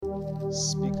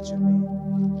Speak to me.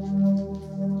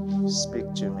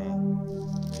 Speak to me.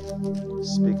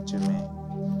 Speak to me.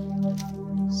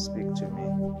 Speak to me.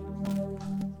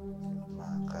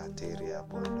 Makateria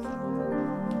bondo.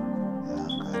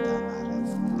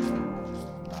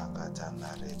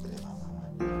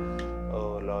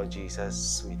 Oh Lord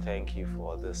Jesus, we thank you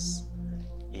for this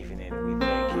evening. We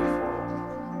thank you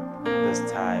for this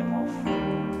time of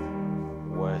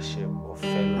worship, of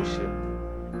fellowship.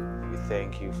 We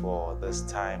thank you for this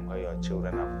time where your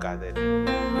children have gathered.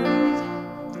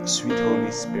 Sweet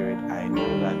Holy Spirit, I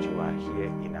know that you are here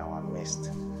in our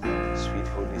midst. Sweet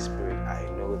Holy Spirit, I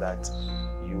know that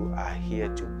you are here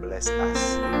to bless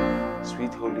us.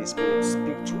 Sweet Holy Spirit,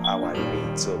 speak to our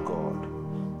needs, oh God.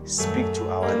 Speak to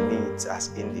our needs as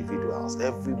individuals.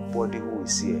 Everybody who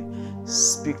is here,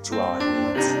 speak to our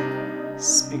needs.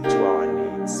 Speak to our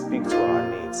needs. Speak to our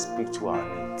needs. Speak to our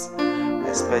needs.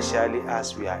 Especially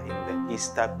as we are in the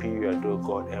Easter period, oh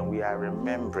God, and we are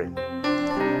remembering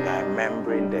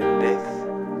the death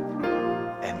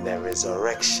and the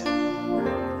resurrection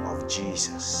of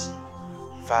Jesus.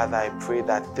 Father, I pray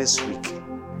that this week,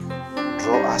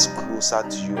 draw us closer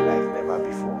to you like never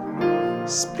before.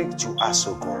 Speak to us,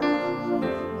 O God.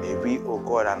 May we, O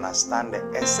God, understand the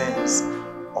essence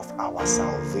of our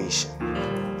salvation.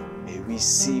 May we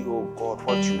see, O God,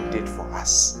 what you did for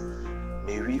us.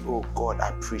 May we, O God,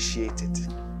 appreciate it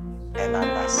and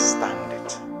understand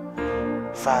it.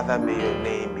 Father, may your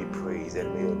name be praised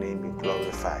and may your name be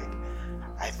glorified.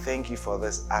 I thank you for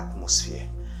this atmosphere.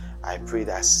 I pray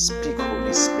that speak,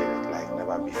 Holy Spirit, like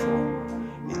never before.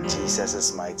 In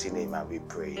Jesus' mighty name I be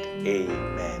prayed.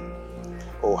 Amen.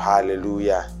 Oh,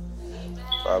 hallelujah.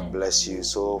 God bless you.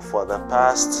 So for the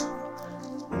past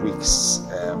weeks,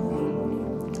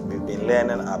 we've been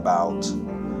learning about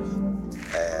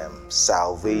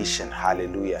salvation.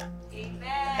 Hallelujah. Amen.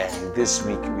 And this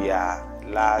week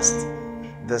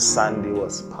this Sunday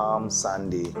was Palm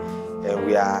Sunday, and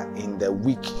we are in the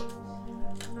week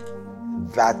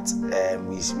that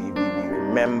we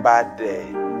remember the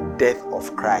death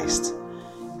of Christ.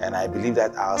 And I believe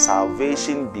that our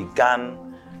salvation began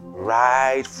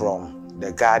right from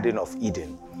the Garden of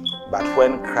Eden. But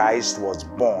when Christ was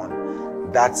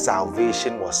born, that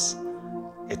salvation was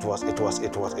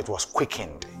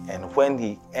quickened. And when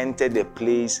he entered the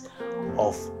place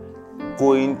of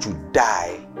going to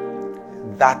die,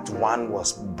 that one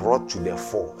was brought to the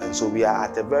fore. And so we are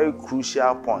at a very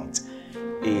crucial point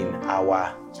in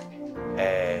our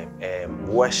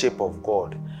worship of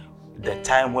God, the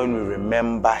time when we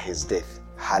remember his death.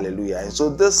 Hallelujah. And so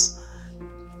this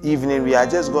evening we are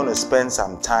just going to spend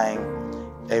some time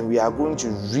and we are going to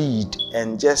read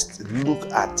and just look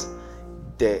at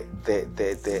the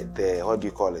what do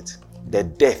you call it? The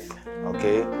death,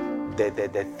 okay?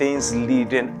 The things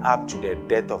leading up to the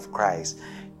death of Christ,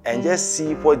 and just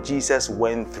see what Jesus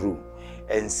went through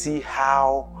and see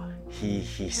how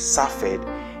he suffered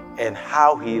and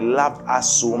how he loved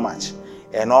us so much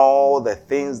and all the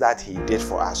things that he did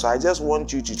for us. So I just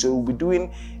want you to, so we'll be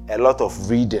doing a lot of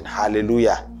reading.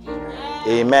 Hallelujah.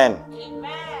 Amen.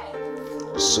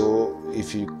 Amen. So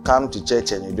if you come to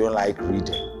church and you don't like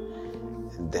reading,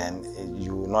 then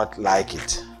you will not like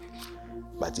it.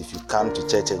 But if you come to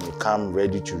church and you come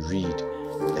ready to read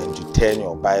and to turn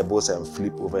your Bibles and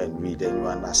flip over and read, then you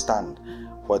understand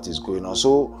what is going on.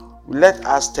 So let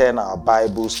us turn our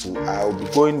Bibles to, I'll be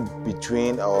going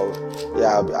between,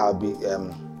 I'll be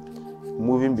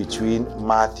moving between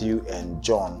Matthew and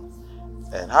John.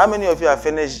 And how many of you have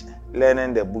finished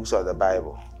learning the books of the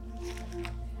Bible?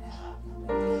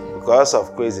 Because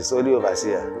of quiz, it's only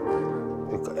overseer.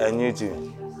 And you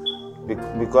too.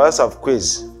 Because of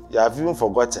quiz, you have even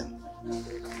forgotten.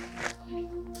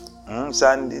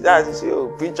 Sunday, that is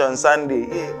you preach on Sunday.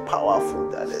 Yeah, powerful.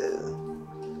 That is.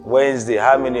 Wednesday,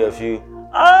 how many of you?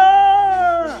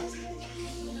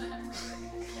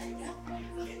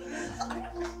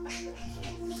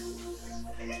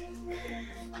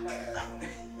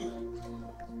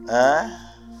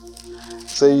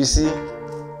 So you see,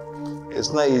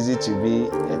 it's not easy to be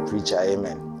a preacher,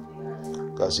 amen,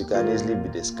 because you can easily be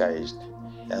discouraged.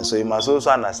 And so you must also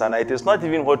understand that it is not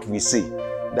even what we say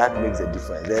that makes a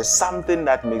difference. There's something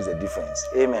that makes a difference,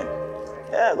 amen.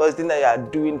 Yeah, because you are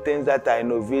doing things that are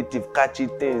innovative, catchy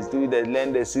things. Do the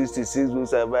learn the 66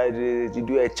 books about it. You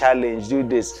do a challenge, do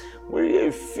this. Where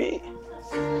you feel?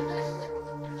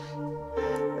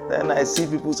 Then I see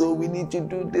people say, we need to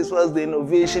do this. What's the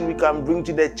innovation we can bring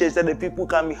to the church that the people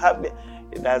can be happy?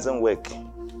 It doesn't work.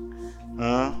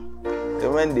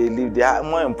 When they leave, there are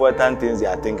more important things they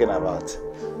are thinking about.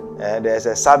 There's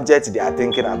a subject they are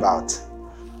thinking about.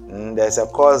 There's a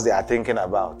cause they are thinking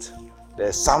about.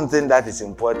 there's something that is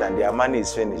important. Their money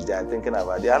is finished. They are thinking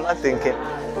about. They are not thinking.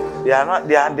 They are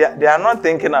not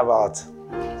thinking about.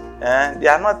 They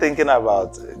are not thinking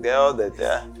about all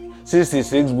that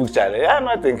 66 book challenge. They are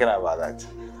not thinking about that.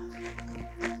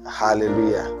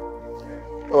 Hallelujah.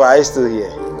 Oh, are you still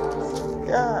here?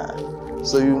 Yeah.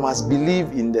 So you must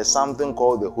believe in the something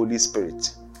called the Holy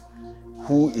Spirit,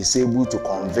 who is able to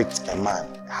convict a man.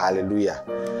 Hallelujah.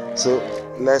 So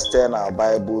let's turn our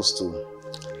Bibles to,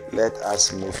 let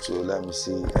us move to, let me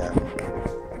see,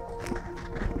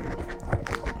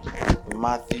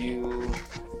 Matthew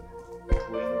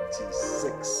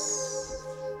 26.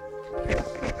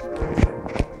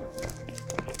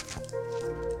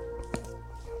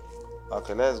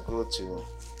 Okay, let's go to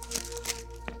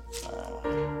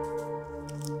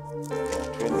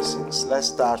 26. Let's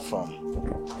start from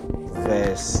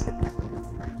verse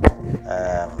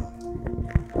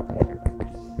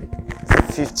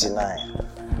 59.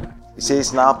 It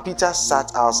says, now Peter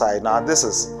sat outside. Now this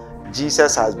is,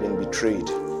 Jesus has been betrayed.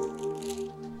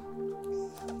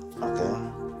 Okay.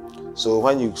 So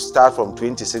when you start from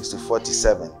 26 to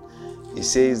 47, it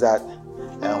says that,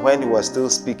 and when he was still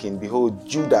speaking, behold,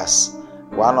 Judas,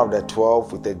 one of the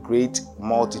 12, with a great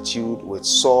multitude with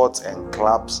swords and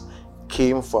clubs,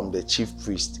 came from the chief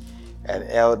priest and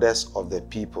elders of the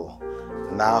people.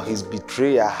 Now his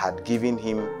betrayer had given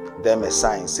them a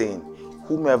sign, saying,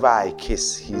 whomever I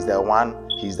kiss, he's the one,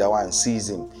 seize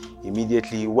him.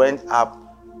 Immediately he went up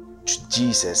to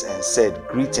Jesus and said,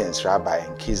 greetings, Rabbi,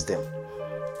 and kissed him.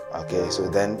 Okay, so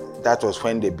then that was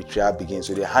when the betrayal began.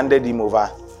 So they handed him over,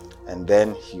 and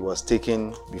then he was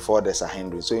taken before the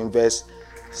Sanhedrin. So in verse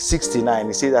 69,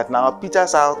 he says that now Peter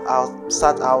sat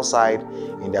outside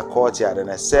in the courtyard, and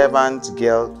a servant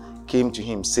girl came to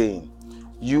him, saying,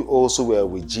 you also were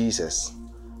with Jesus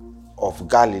of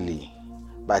Galilee.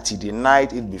 But he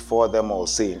denied it before them all,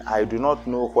 saying, I do not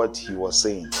know what he was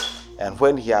saying. And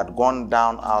when he had gone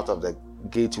down out of the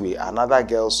gateway, another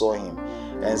girl saw him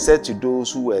and said to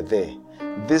those who were there,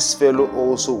 this fellow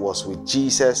also was with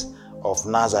Jesus of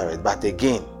Nazareth. But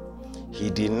again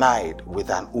he denied with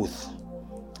an oath,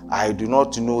 I do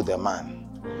not know the man.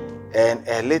 And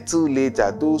a little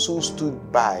later, those who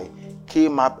stood by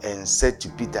came up and said to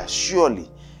Peter,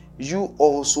 surely you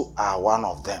also are one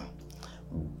of them,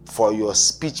 for your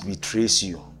speech betrays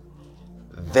you.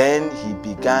 Then he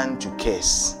began to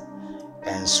curse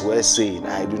and swear, saying,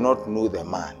 I do not know the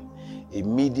man.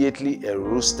 Immediately a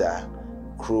rooster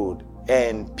crowed,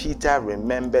 and Peter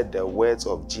remembered the words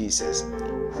of Jesus,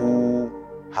 who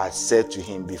had said to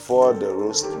him, before the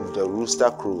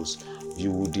rooster crows,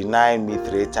 you will deny me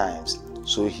 3 times.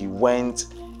 So he went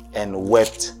and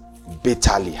wept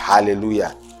bitterly.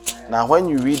 Hallelujah. Now when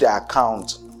you read the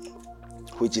account,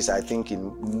 which is I think in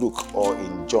Luke or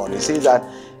in John, it says that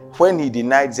when he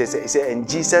denied, he said, and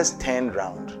Jesus turned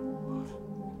round.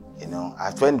 You know,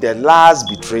 when the last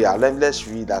betrayal, let's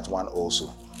read that one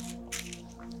also.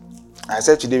 I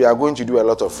said today we are going to do a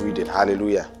lot of reading.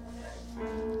 Hallelujah.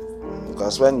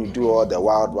 Because when you do all the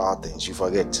wild things, you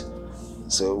forget.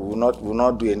 So we will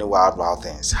not do any wild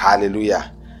things.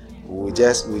 Hallelujah. We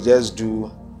just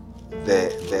do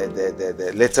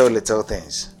the little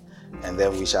things, and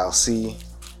then we shall see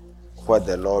what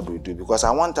the Lord will do. Because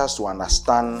I want us to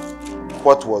understand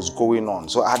what was going on.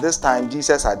 So at this time,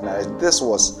 Jesus had narrated. This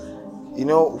was, you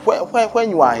know, when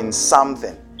you are in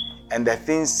something and the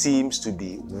thing seems to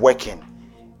be working,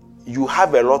 you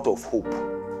have a lot of hope.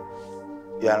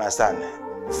 You understand?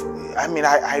 I mean,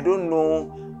 I don't know.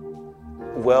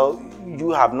 Well,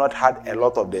 you have not had a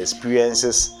lot of the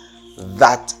experiences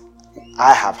that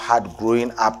I have had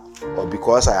growing up, or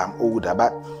because I am older.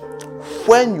 But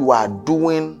when you are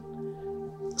doing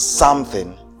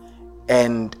something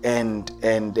and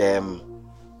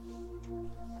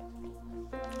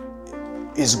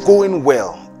it's going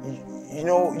well, you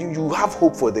know, you have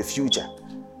hope for the future,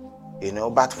 you know.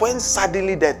 But when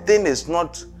suddenly the thing is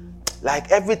not,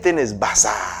 like everything is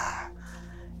bazaar,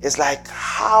 it's like,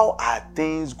 how are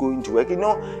things going to work, you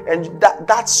know? And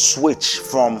that switch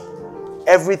from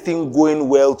everything going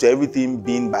well to everything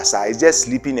being bazaar is just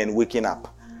sleeping and waking up.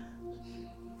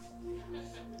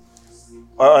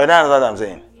 Or that's what I'm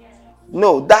saying.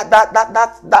 No,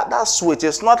 that switch,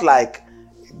 it's not like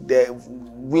the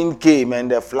wind came and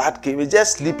the flood came. It's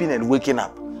just sleeping and waking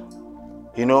up,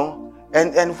 you know.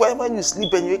 And when you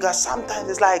sleep and you wake up, sometimes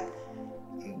it's like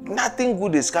nothing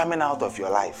good is coming out of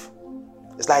your life.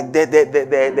 It's like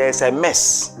there's a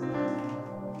mess,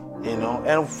 you know.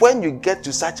 And when you get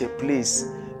to such a place,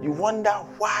 you wonder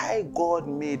why God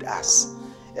made us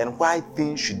and why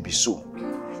things should be so.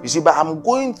 You see, but I'm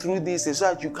going through this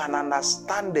so that you can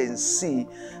understand and see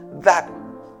that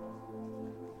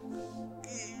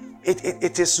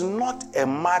It is not a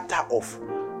matter of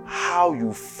how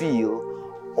you feel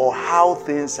or how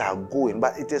things are going,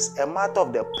 but it is a matter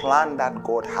of the plan that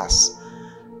God has.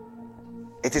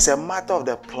 It is a matter of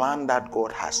the plan that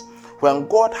God has. When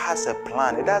God has a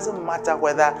plan, it doesn't matter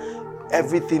whether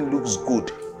everything looks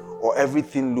good or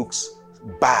everything looks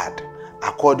bad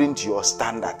according to your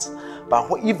standards. But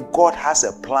if God has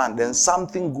a plan, then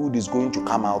something good is going to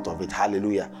come out of it.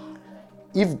 Hallelujah.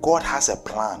 If God has a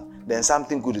plan, then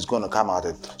something good is going to come out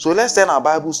of it. So let's turn our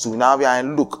Bibles to now we are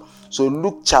in Luke. So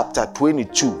Luke chapter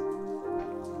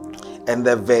 22 and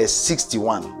the verse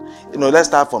 61. Let's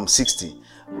start from 60.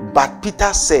 But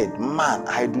Peter said, "Man,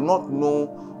 I do not know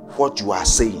what you are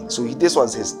saying." So this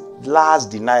was his last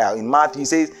denial. In Matthew, he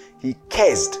says he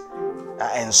cursed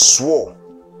and swore.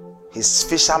 His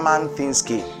fisherman things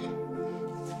came.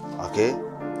 Okay?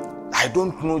 I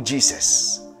don't know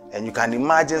Jesus. And you can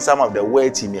imagine some of the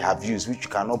words he may have used, which you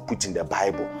cannot put in the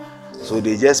Bible. So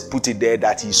they just put it there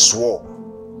that he swore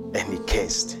and he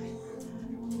cursed.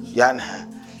 You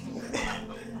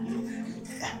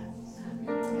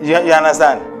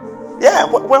understand? Yeah,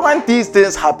 when these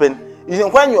things happen,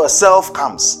 when yourself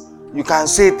comes, you can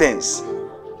say things.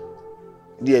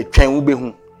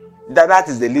 That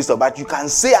is the least of, but you can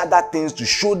say other things to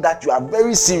show that you are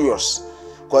very serious,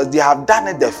 because they have done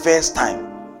it the first time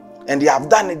and they have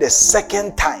done it the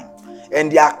second time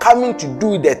and they are coming to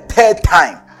do it the third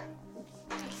time.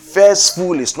 First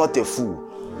fool is not a fool.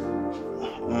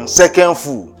 Second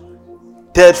fool,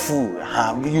 third fool,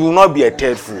 you will not be a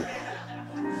third fool.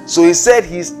 So he said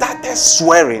he started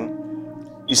swearing,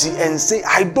 and say,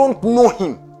 "I don't know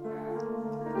him."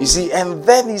 And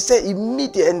then he said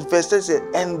immediately, and verse 10 said,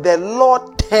 "And the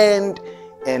Lord turned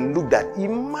and looked at."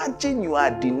 Imagine you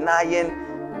are denying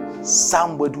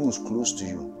somebody who is close to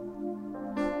you.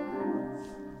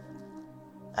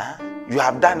 You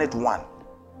have done it once,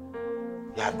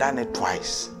 you have done it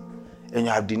twice, and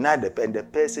you have denied and the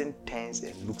person turns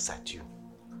and looks at you.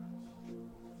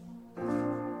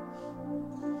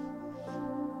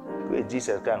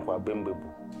 Jesus can't.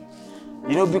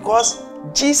 Because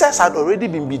Jesus had already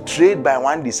been betrayed by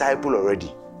one disciple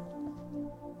already.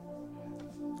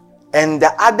 And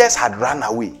the others had run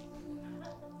away.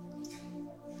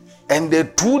 And the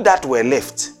two that were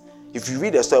left, if you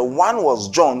read the story, one was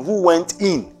John who went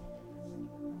in.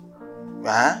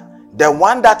 The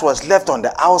one that was left on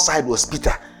the outside was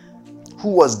Peter, who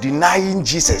was denying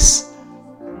Jesus.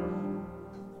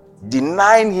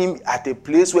 Denying him at a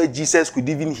place where Jesus could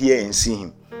even hear and see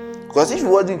him. Because if he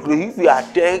wasn't close, if he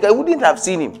had turned, I wouldn't have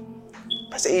seen him.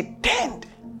 But he turned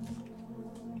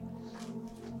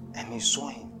and he saw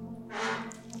him.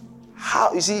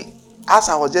 How, as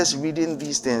I was just reading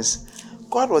these things,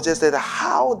 God was just saying,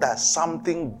 how does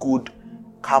something good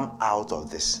come out of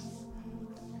this?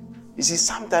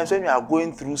 Sometimes when you are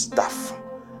going through stuff,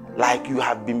 like you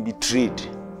have been betrayed.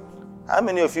 How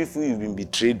many of you feel you've been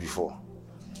betrayed before?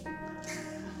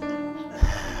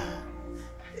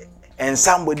 And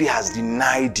somebody has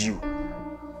denied you.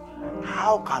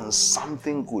 How can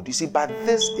something good? But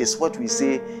this is what we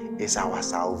say is our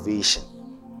salvation.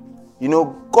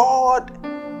 God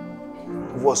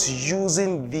was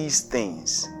using these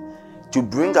things to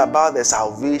bring about the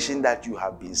salvation that you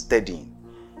have been studying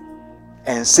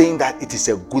and saying that it is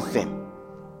a good thing.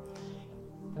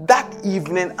 That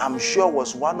evening, I'm sure,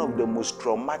 was one of the most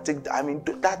traumatic.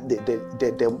 That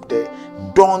the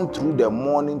dawn through the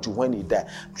morning to when he died.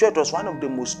 I'm sure it was one of the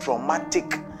most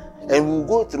traumatic, and we'll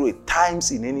go through it times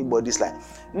in anybody's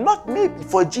life. Not maybe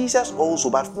for Jesus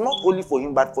also, but not only for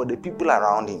him, but for the people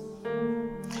around him.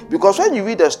 Because when you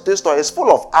read this story, it's full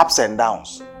of ups and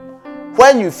downs.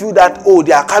 When you feel that,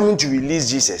 they are coming to release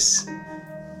Jesus,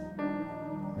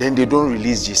 then they don't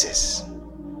release Jesus.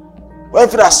 When you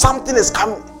feel that something is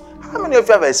coming, how many of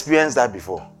you have experienced that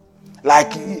before?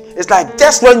 Like, it's like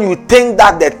just when you think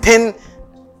that the thing,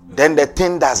 then the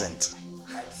thing doesn't.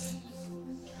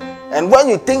 And when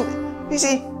you think,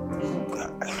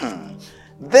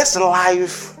 this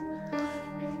life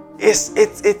is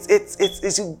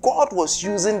God was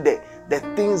using the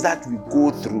things that we go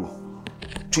through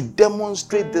to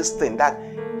demonstrate this thing that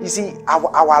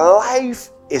our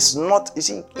life is not.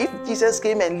 If Jesus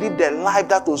came and lived a life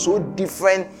that was so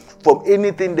different from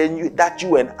anything that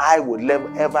you and I would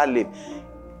ever live,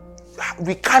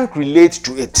 we can't relate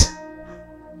to it.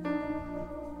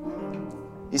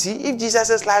 If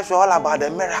Jesus' life were all about the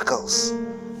miracles,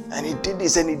 and he did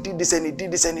this and he did this and he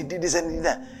did this and he did this and he did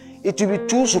that, it will be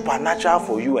too supernatural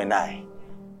for you and I.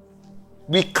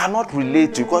 We cannot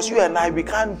relate to it, because you and I, we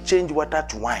can't change water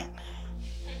to wine.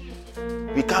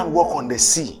 We can't walk on the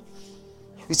sea.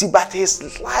 You see, but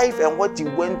his life and what he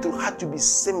went through had to be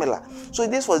similar. So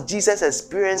this was Jesus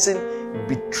experiencing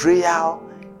betrayal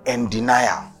and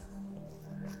denial.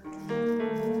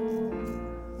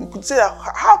 You could say,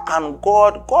 how can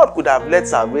God could have let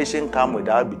salvation come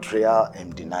without betrayal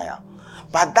and denial?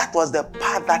 But that was the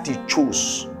path that he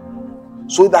chose.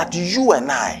 So that you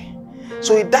and I,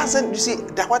 so it doesn't, you see,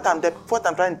 what I'm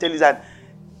trying to tell you is that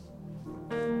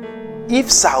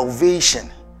if salvation,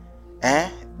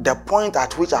 the point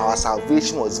at which our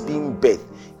salvation was being birthed,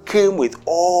 came with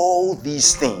all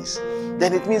these things,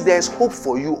 then it means there's hope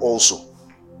for you also.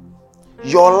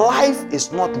 Your life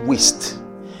is not waste.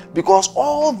 Because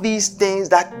all these things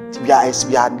that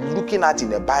we are looking at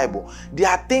in the Bible, they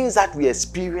are things that we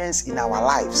experience in our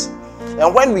lives.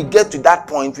 And when we get to that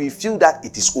point, we feel that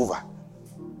it is over.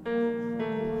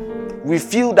 We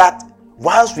feel that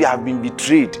once we have been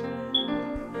betrayed,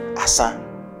 asa.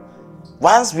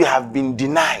 Once we have been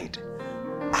denied,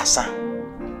 asa.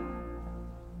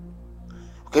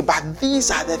 Okay, but these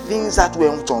are the things that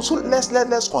went on. So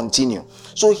let's continue.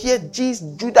 So here,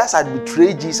 Judas had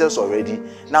betrayed Jesus already.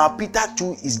 Now Peter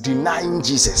too is denying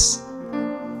Jesus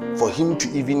for him to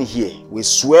even hear with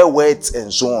swear words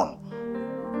and so on.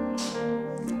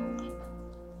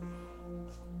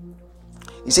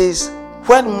 He says,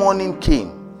 when morning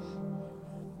came.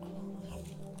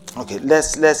 Okay,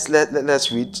 let's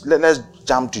read. Let's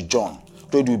jump to John.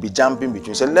 So we'll be jumping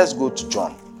between. So let's go to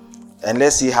John, and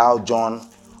let's see how John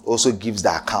also gives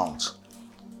the account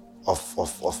of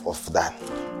that.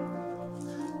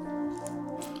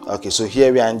 Okay, so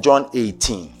here we are in John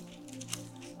 18.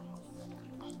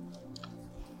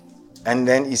 And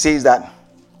then he says that,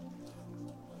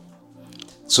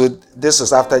 so this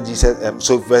was after Jesus,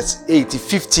 so verse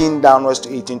 15 downwards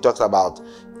to 18 talks about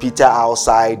Peter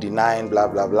outside denying, blah,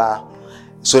 blah, blah.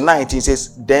 So 19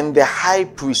 says, then the high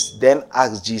priest then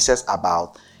asked Jesus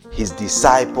about his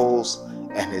disciples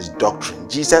and his doctrine.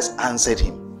 Jesus answered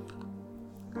him,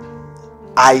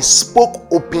 I spoke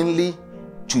openly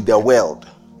to the world.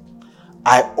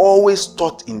 I always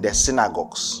taught in the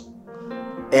synagogues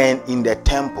and in the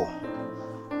temple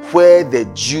where the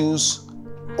Jews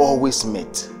always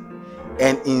met,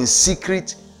 and in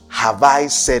secret have I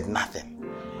said nothing.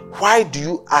 Why do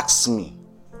you ask me?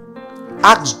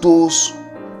 Ask those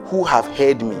who have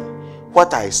heard me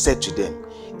what I said to them.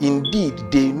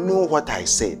 Indeed, they know what I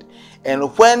said.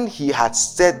 And when he had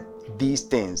said these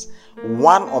things,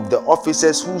 one of the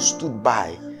officers who stood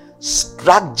by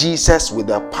struck Jesus with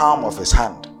the palm of his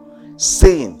hand,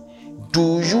 saying,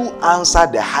 do you answer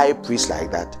the high priest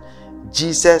like that?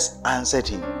 Jesus answered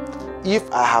him, if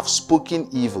I have spoken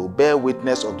evil, bear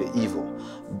witness of the evil.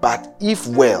 But if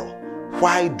well,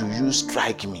 why do you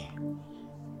strike me?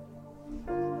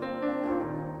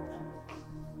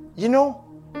 You know,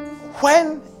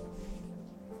 when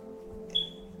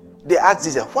they asked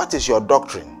Jesus, what is your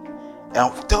doctrine?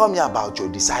 And tell me about your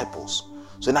disciples.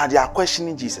 So now they are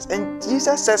questioning Jesus. And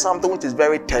Jesus said something which is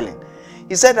very telling.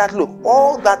 He said that, look,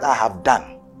 all that I have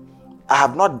done, I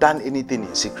have not done anything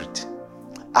in secret.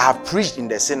 I have preached in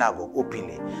the synagogue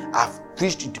openly. I have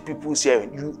preached to people's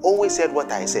hearing. You always said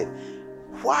what I said.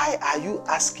 Why are you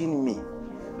asking me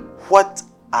what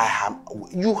I have?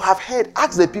 You have heard.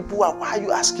 Ask the people, why are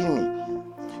you asking me?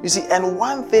 You see, and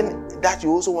one thing that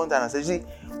you also want to understand, you see,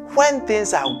 when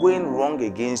things are going wrong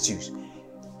against you,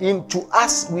 into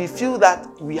us, we feel that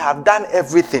we have done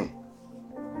everything.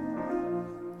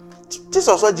 This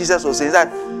is what Jesus was saying, that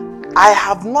I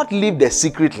have not lived a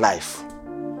secret life.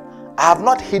 I have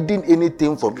not hidden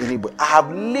anything from anybody. I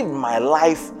have lived my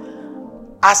life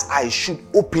as I should,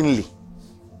 openly.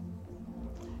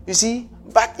 You see,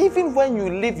 but even when you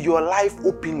live your life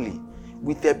openly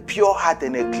with a pure heart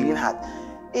and a clean heart,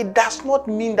 it does not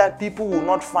mean that people will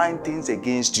not find things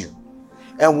against you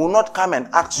and will not come and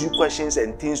ask you questions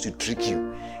and things to trick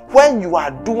you. When you are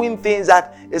doing things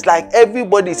that it's like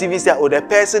everybody is even saying, oh, the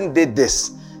person did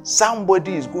this,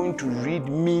 somebody is going to read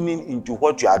meaning into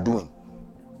what you are doing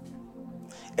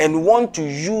and want to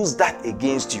use that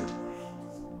against you.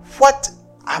 What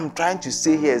I'm trying to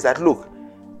say here is that, look,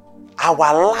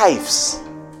 our lives,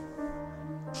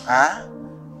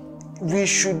 we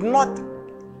should not,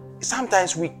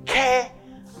 sometimes we care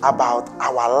about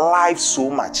our lives so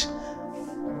much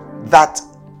that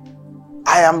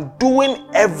I am doing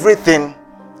everything.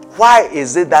 Why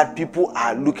is it that people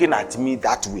are looking at me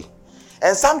that way?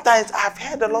 And sometimes I've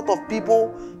heard a lot of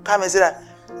people come and say that,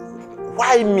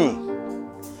 why me?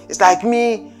 It's like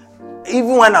me,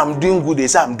 even when I'm doing good, they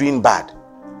say I'm doing bad.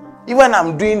 Even when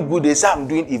I'm doing good, they say I'm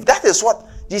doing evil. That is what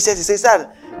Jesus says,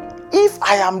 that if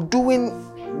I am doing,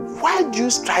 why do you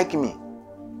strike me?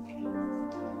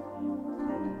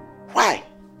 Why?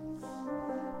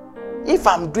 If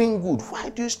I'm doing good, why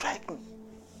do you strike me?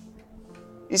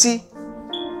 You see,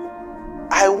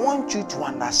 I want you to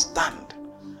understand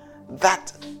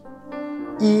that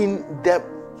in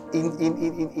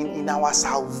our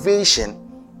salvation,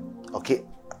 okay,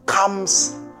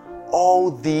 comes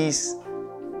all these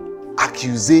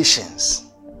accusations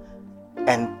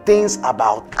and things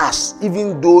about us,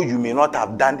 even though you may not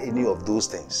have done any of those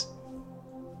things.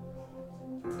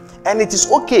 And it is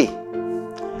okay,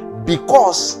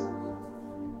 because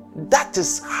that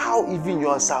is how even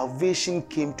your salvation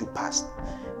came to pass.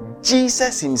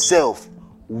 Jesus himself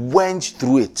went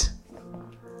through it.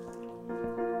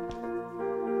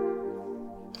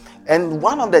 And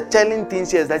one of the telling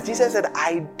things here is that Jesus said,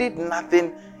 I did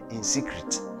nothing in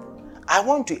secret. I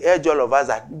want to urge all of us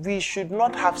that we should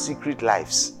not have secret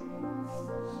lives.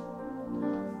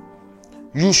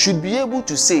 You should be able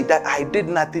to say that I did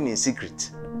nothing in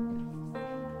secret.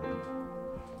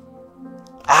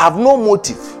 I have no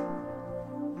motive.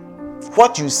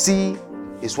 What you see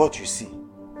is what you see.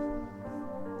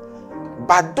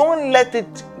 But don't let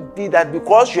it be that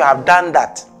because you have done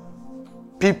that,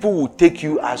 people will take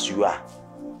you as you are.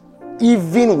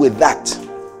 Even with that.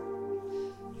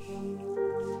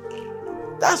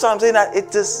 That's what I'm saying, that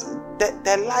it is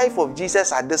the life of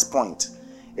Jesus at this point.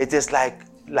 It is like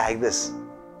this.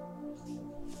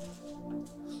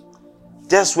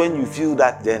 Just when you feel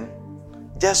that, then,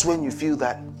 just when you feel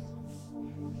that.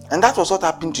 And that was what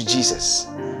happened to Jesus.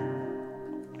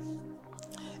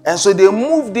 And so they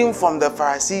moved him from the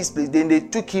Pharisees' place. Then they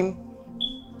took him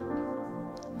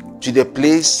to the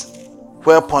place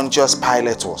where Pontius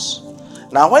Pilate was.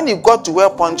 Now, when he got to where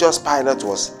Pontius Pilate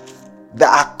was, the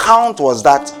account was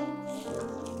that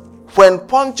when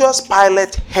Pontius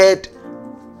Pilate heard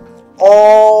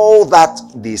all that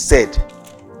they said,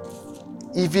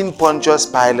 even Pontius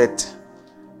Pilate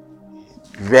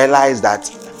realized that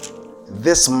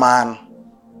this man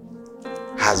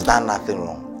has done nothing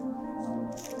wrong.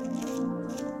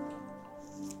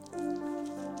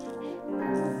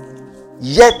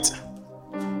 Yet,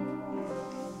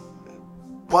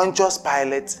 Pontius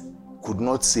Pilate could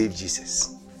not save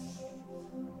Jesus.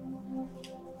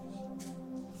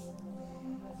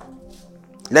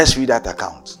 Let's read that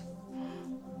account.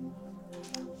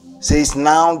 Says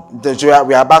now,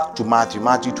 we are back to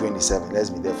Matthew 27. Let's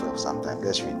be there for some time.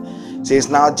 Let's read. Says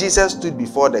now Jesus stood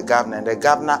before the governor, and the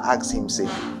governor asked him, saying,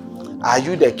 are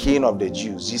you the king of the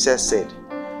Jews? Jesus said,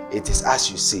 it is as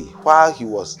you say. While he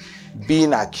was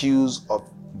being accused of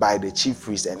by the chief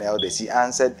priests and elders, he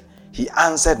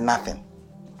answered nothing.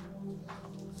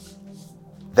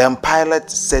 Then Pilate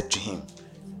said to him,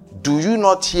 do you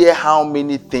not hear how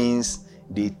many things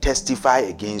they testify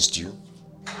against you?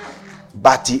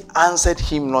 But he answered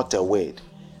him not a word.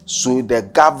 So the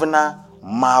governor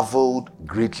marveled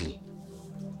greatly.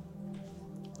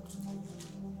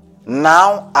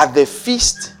 Now at the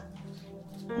feast,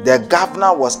 the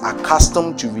governor was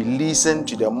accustomed to releasing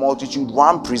to the multitude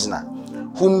one prisoner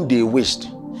whom they wished.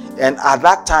 And at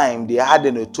that time they had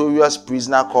a notorious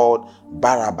prisoner called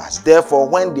Barabbas. Therefore,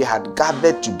 when they had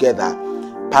gathered together,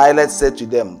 Pilate said to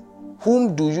them,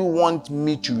 whom do you want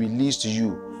me to release to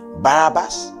you,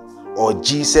 Barabbas or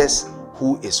Jesus,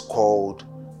 who is called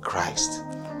Christ?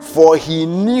 For he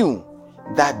knew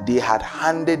that they had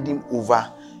handed him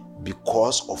over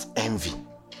because of envy.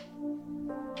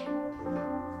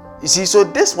 You see, so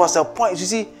this was a point. You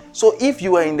see, so if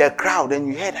you were in the crowd and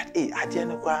you heard that, hey,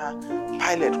 Pilate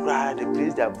cried, the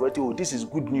place that brought you, this is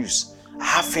good news. I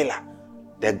have failure.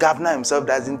 The governor himself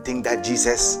doesn't think that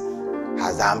Jesus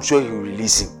has, I'm sure he will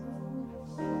release him.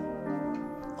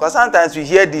 Because sometimes we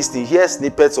hear these things, hear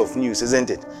snippets of news, isn't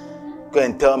it? Go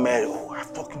and tell Mary, oh,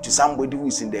 I'm talking to somebody who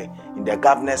is in the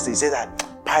governor's. He said that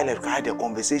Pilate had a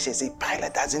conversation. Say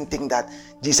Pilate doesn't think that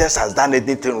Jesus has done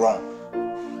anything wrong.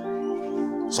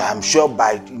 So I'm sure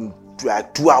by 2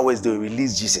 hours they'll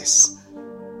release Jesus.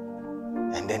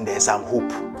 And then there's some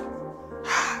hope.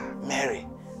 Mary,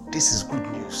 this is good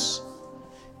news.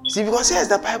 See, because yes,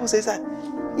 the Bible says that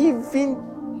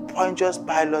even Pontius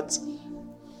Pilate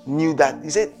knew that. He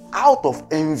said, out of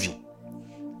envy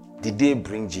did they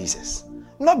bring Jesus.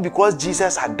 Not because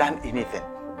Jesus had done anything.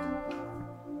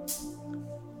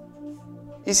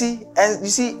 You see, and you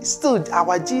see, still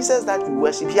our Jesus that we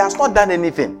worship, he has not done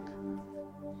anything.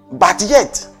 But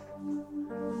yet,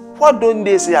 what don't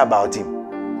they say about him?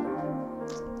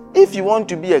 If you want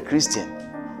to be a Christian,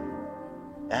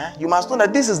 you must know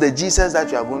that this is the Jesus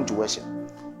that you are going to worship.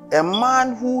 A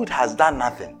man who has done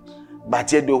nothing,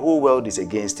 but yet the whole world is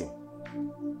against him.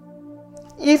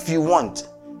 If you want,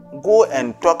 go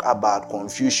and talk about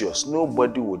Confucius.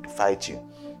 Nobody would fight you.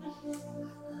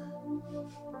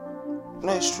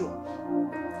 No, it's true.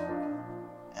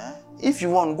 If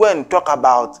you want, go and talk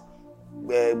about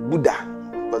Buddha.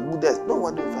 But Buddha,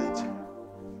 nobody will fight you.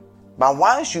 But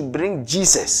once you bring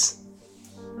Jesus,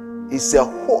 it's a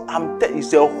whole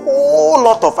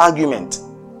lot of argument.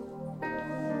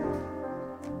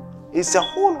 It's a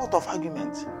whole lot of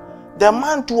argument. The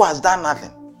man too has done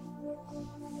nothing.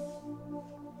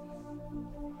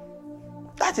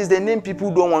 That is the name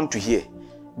people don't want to hear.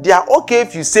 They are okay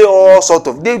if you say all sort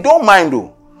of. They don't mind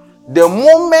though. The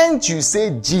moment you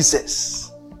say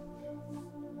Jesus,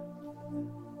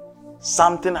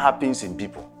 something happens in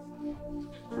people.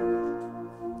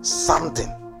 Something.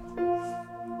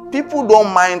 People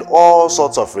don't mind all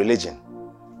sorts of religion.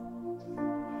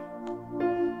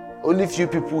 Only few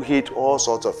people hate all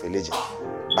sorts of religion.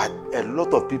 But a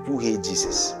lot of people hate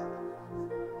Jesus.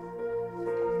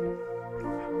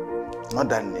 Not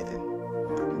done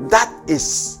anything. That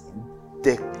is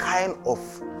the kind of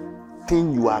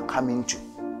thing you are coming to.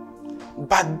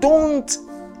 But don't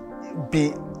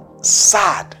be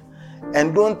sad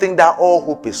and don't think that all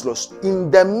hope is lost.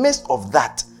 In the midst of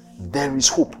that, there is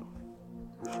hope.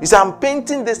 You see, I'm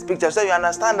painting this picture so you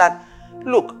understand that,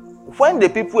 look, when the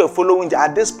people are following,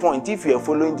 at this point, if you are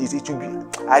following this, it should be,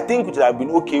 I think it would have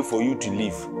been okay for you to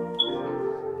leave. It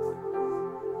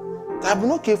would have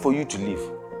been okay for you to leave.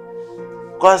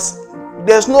 Because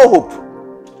there's no hope.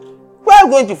 Where are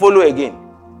you going to follow again?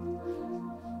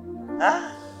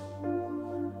 Huh?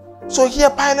 So here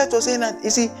Pilate was saying that, you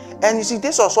see,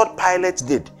 this was what Pilate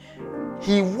did.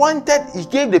 He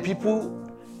gave the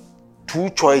people two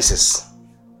choices.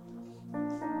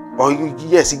 Or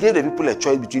yes, he gave the people a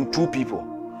choice between two people,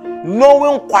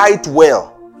 knowing quite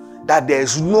well that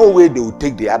there's no way they will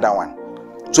take the other one.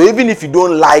 So even if you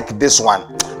don't like this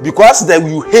one, because that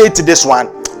you hate this one,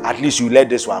 at least you let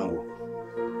this one go.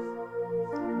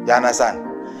 You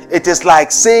understand? It is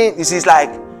like saying, this is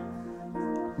like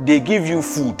they give you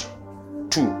food,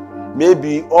 two.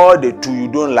 Maybe all the two you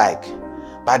don't like,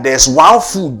 but there's one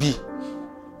food B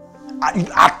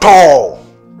at all.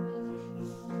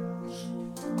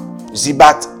 You see,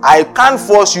 but I can't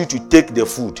force you to take the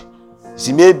food. You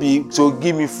see, maybe, so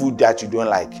give me food that you don't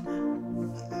like.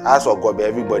 As for God,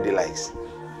 everybody likes.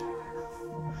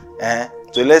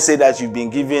 So let's say that you've been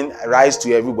giving rice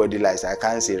to everybody likes. I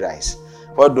can't say rice.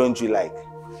 What don't you like?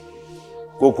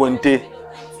 Kokonte.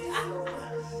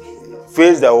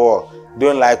 Face the wall.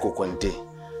 Don't like kokonte.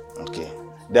 Okay.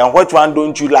 Then which one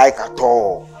don't you like at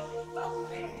all?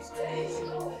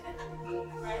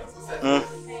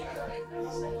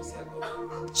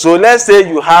 So let's say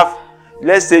you have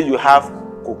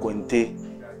kokonte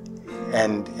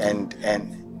and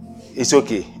it's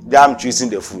okay. I'm choosing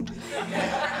the food.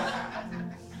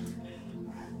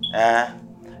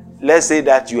 Let's say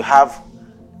that you have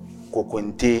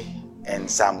kokonte and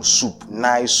some soup,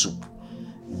 nice soup.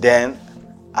 Then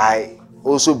I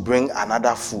also bring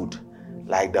another food,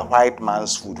 like the white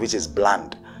man's food, which is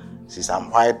bland. See,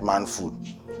 some white man food,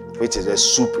 which is a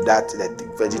soup that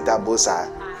the vegetables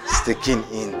are sticking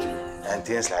in and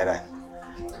things like that.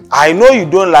 I know you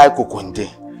don't like kokonte,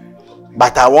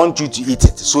 but I want you to eat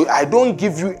it. So I don't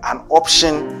give you an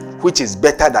option which is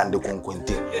better than the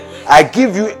kokonte. I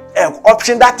give you an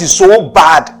option that is so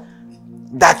bad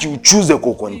that you choose the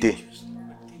kokonte.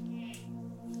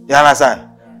 You understand?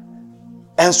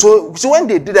 And so when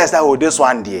they did that, I said, this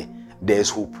one there's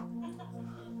hope.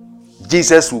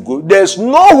 Jesus will go. There's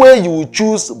no way you will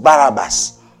choose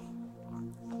Barabbas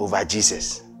over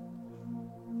Jesus.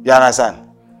 You understand?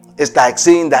 It's like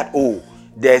saying that,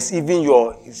 there's even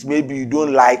maybe you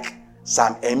don't like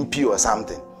some MP or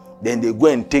something. Then they go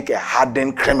and take a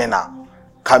hardened criminal,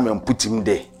 come and put him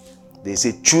there. They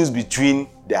say, choose between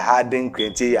the hardened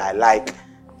criminal. I like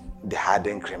the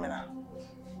hardened criminal.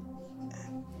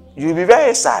 You'll be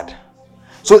very sad.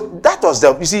 So that was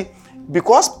you see,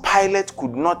 because Pilate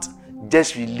could not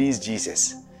just release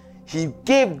Jesus, he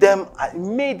made them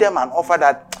an offer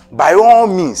that by all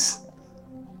means,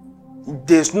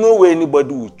 there's no way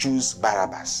anybody will choose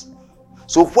Barabbas.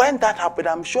 So when that happened,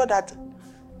 I'm sure that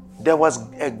there was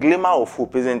a glimmer of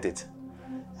hope, isn't it?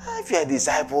 If your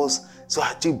disciples, so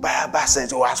actually Barabbas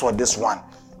says, as for this one.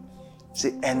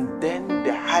 See, and then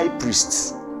the high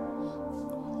priests,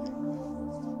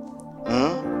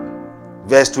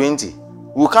 verse 20.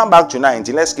 We'll come back to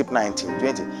 19. Let's skip 19.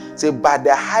 20. Say, but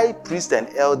the high priest and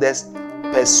elders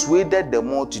persuaded the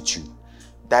multitude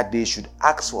that they should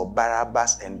ask for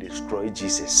Barabbas and destroy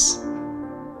Jesus.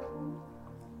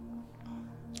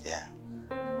 Yeah.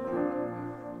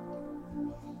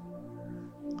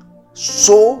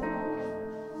 So,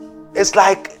 it's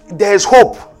like there's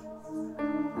hope.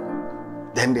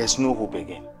 Then there's no hope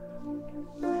again.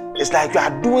 It's like you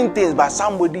are doing things, but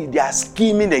they are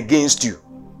scheming against you.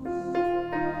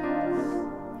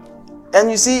 And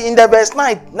you see, in the verse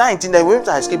 19, the way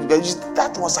I skipped,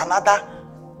 that was another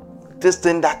this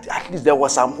thing that at least there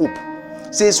was some hope.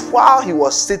 It says, while he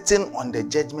was sitting on the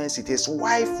judgment seat, his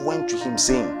wife went to him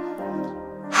saying,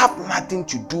 have nothing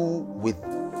to do with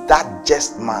that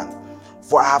just man,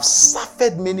 for I have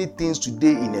suffered many things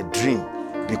today in a dream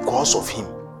because of him.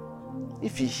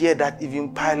 If you hear that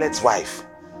even Pilate's wife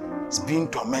is being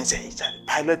tormented,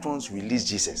 Pilate wants to release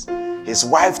Jesus. His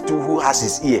wife too, who has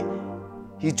his ear,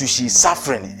 she's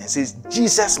suffering and says,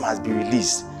 Jesus must be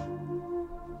released.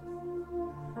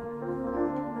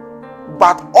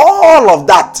 But all of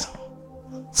that,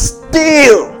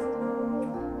 still,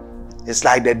 it's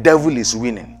like the devil is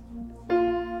winning.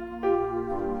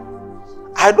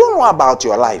 I don't know about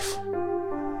your life,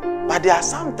 but there are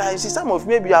sometimes, some of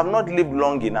maybe you have not lived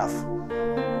long enough.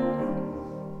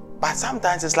 But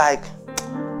sometimes it's like,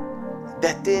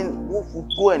 the thing, you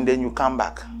go and then you come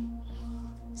back.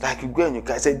 It's like you go and you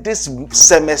can say, this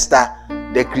semester,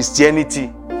 the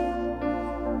Christianity,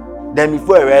 then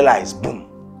before I realize, boom.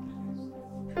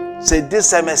 Say, this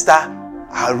semester,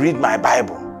 I'll read my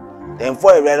Bible. Then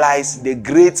before I realize, the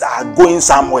grades are going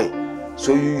somewhere.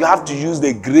 So you have to use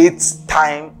the grades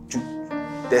time,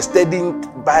 the studying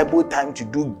Bible time to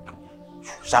do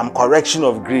some correction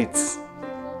of grades.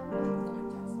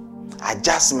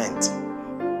 Adjustment.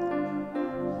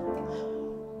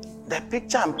 The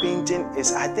picture I'm painting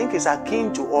is, I think, is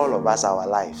akin to all of us, our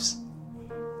lives.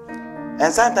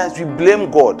 And sometimes we blame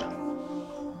God.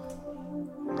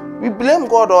 We blame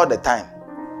God all the time.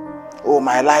 Oh,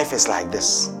 my life is like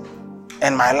this.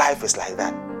 And my life is like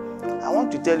that. I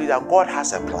want to tell you that God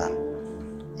has a plan.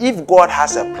 If God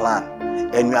has a plan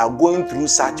and you are going through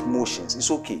such motions, it's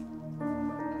okay.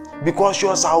 Because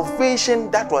your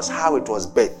salvation, that was how it was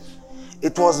birthed.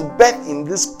 It was birthed in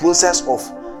this process of,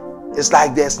 it's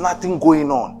like there's nothing going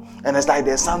on. And it's like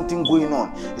there's something going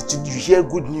on. You hear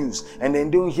good news and then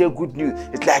don't hear good news.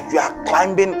 It's like you are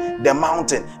climbing the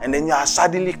mountain and then you are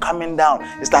suddenly coming down.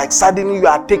 It's like suddenly you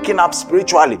are taken up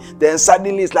spiritually. Then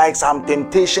suddenly it's like some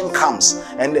temptation comes.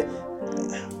 And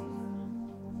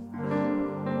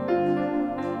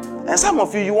some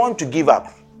of you want to give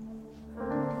up.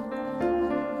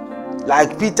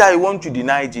 Like Peter, you want to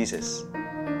deny Jesus.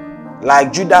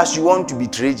 Like Judas, you want to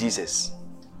betray Jesus.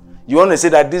 You want to say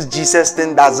that this Jesus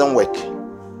thing doesn't work.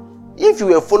 If you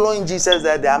were following Jesus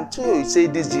that day, I'm sure you say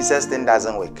this Jesus thing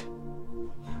doesn't work.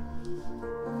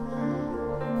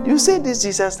 You say this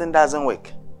Jesus thing doesn't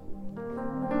work.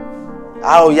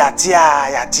 Oh, I've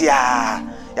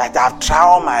tried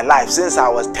all my life since I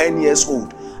was 10 years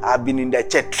old. I've been in the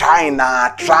church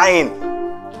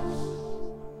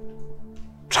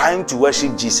trying to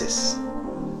worship Jesus.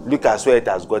 Look at where it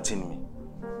has gotten me.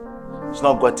 It's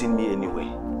not gotten me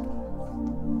anywhere.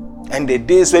 And the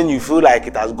days when you feel like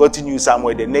it has gotten you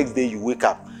somewhere, the next day you wake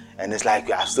up and it's like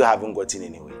you still haven't gotten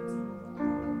anywhere.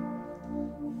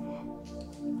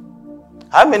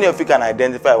 How many of you can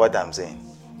identify what I'm saying?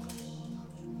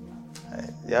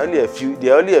 There are only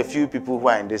a few people who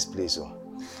are in this place. So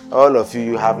all of you,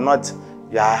 you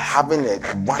are having a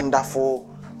wonderful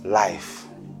life.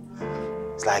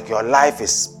 It's like your life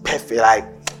is perfect, like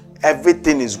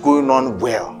everything is going on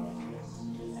well.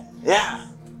 Yeah.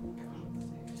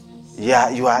 Yeah,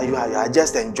 you are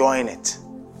just enjoying it.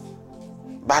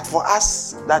 But for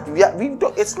us, that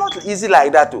it's not easy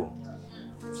like that too.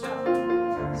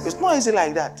 It's not easy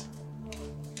like that.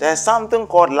 There's something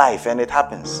called life and it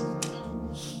happens.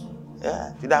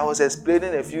 Yeah, I was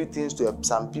explaining a few things to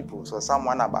some people, so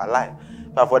someone about life.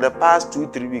 But for the past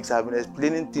 2-3 weeks, I've been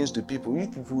explaining things to people. You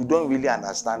people who don't really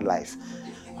understand life.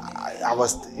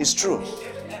 It's true.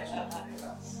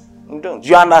 You don't.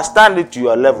 You understand it to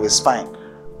your level, it's fine.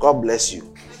 God bless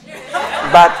you.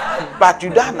 But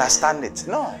you don't understand it.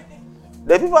 No.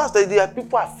 The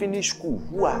people have finished school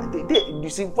who are you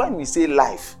see, when we say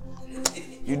life,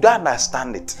 you don't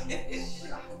understand it.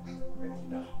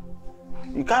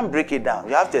 You can't break it down.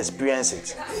 You have to experience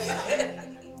it.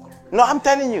 No, I'm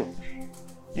telling you.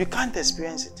 You can't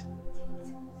experience it.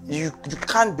 You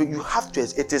can't. You have to.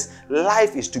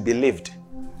 Life is to be lived.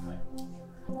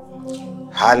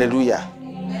 Hallelujah.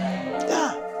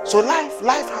 Yeah. So life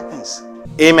happens.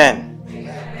 Amen.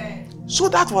 So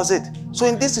that was it. So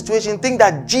in this situation, think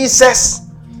that Jesus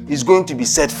is going to be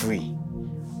set free.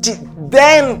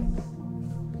 Then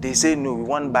they say, no, we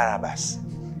want Barabbas.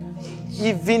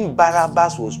 Even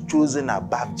Barabbas was chosen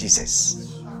above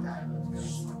Jesus.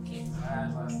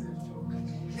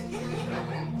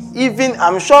 Even,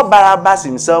 I'm sure Barabbas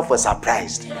himself was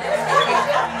surprised.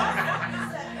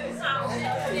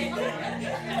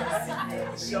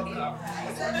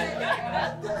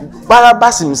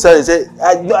 Barabbas himself, he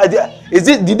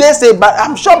said, did they say,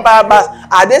 I'm sure Barabbas,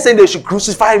 are they saying they should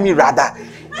crucify me rather?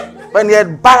 When he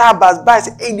had Barabbas,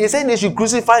 they said they should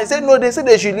crucify him. He said, no, they said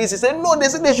they should release. He said, no, they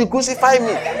said they should crucify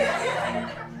me.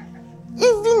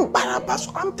 Even Barabbas,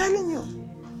 I'm telling you.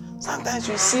 Sometimes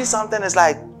you see something, it's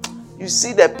like, you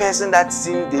see the person that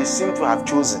they seem to have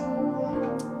chosen.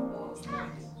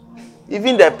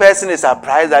 Even the person is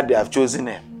surprised that they have chosen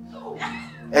him.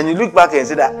 And you look back and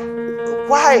say that,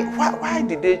 why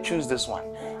did they choose this one?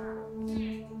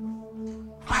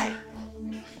 Why?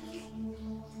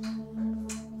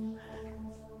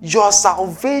 Your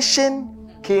salvation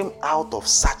came out of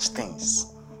such things.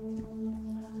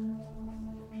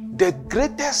 The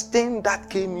greatest thing that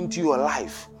came into your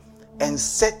life and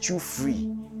set you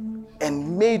free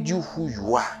and made you who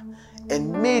you are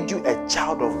and made you a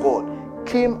child of God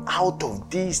came out of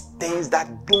these things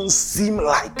that don't seem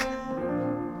like.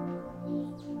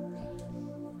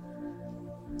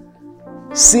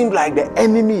 Seem like the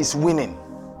enemy is winning.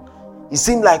 It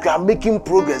seems like you are making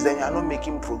progress, then you are not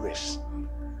making progress.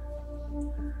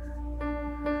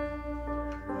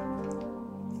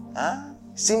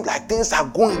 It seems like things are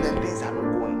going and things are not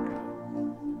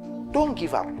going. Don't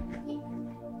give up.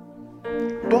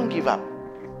 Don't give up.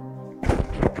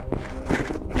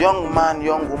 Young man,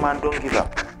 young woman, don't give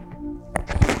up.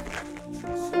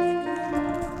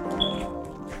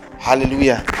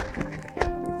 Hallelujah.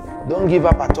 Don't give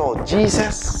up at all.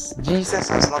 Jesus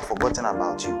has not forgotten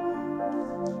about you.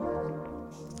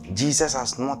 Jesus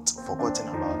has not forgotten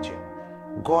about you.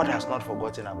 God has not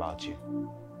forgotten about you.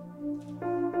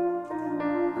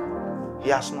 He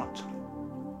has not.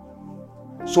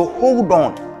 So hold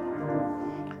on.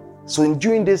 So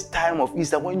during this time of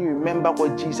Easter, when you remember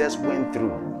what Jesus went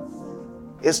through,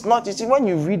 it's not, you see, when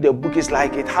you read the book, it's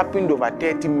like it happened over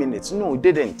 30 minutes. No, it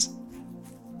didn't.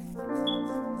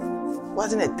 It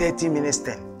wasn't a 30 minutes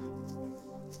thing.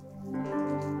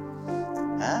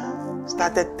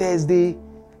 Started Thursday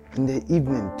in the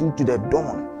evening through to the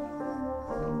dawn.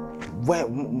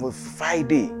 When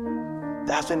Friday,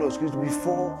 that's when it was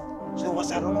before. So it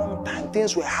was a long time.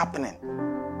 Things were happening.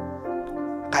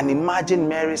 Can imagine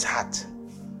Mary's heart.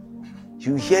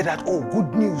 You hear that, oh,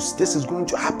 good news, this is going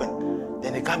to happen.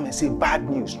 Then they come and say bad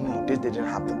news. No, this didn't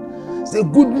happen. Say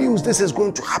good news, this is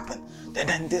going to happen.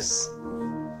 Then this.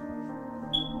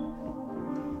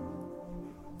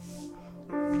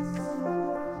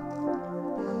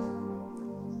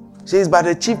 Says, but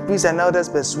the chief priests and elders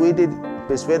persuaded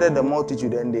the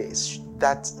multitude, and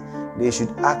that they should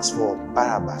ask for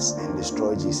Barabbas and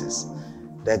destroy Jesus.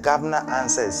 The governor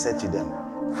answered and said to them,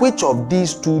 which of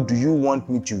these two do you want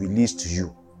me to release to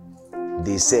you?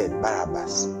 They said,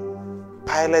 Barabbas.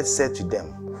 Pilate said to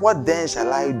them, what then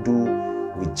shall I do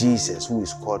with Jesus, who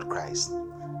is called Christ?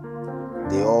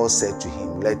 They all said to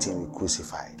him, let him be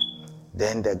crucified.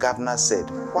 Then the governor said,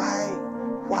 why?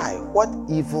 What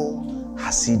evil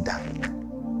has he done?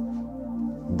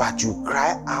 But they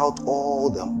cried out all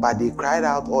the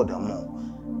more,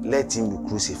 let him be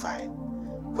crucified.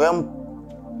 When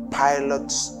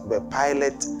Pilate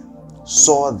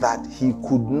saw that he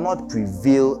could not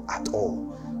prevail at all,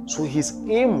 so his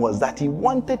aim was that he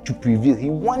wanted to prevail. He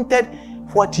wanted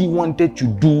what he wanted to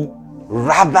do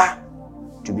rather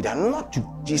to be done, not to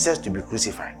Jesus to be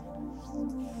crucified.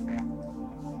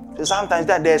 So sometimes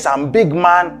that there's some big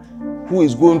man who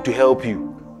is going to help you.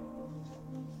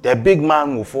 The big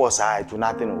man will fall aside to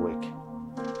nothing will work.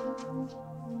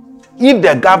 If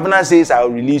the governor says, I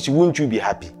will release you, wouldn't you be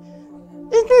happy?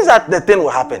 It means that the thing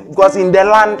will happen. Because in the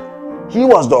land, he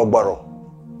was the Ogboro.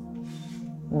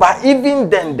 But even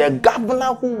then, the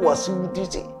governor who was,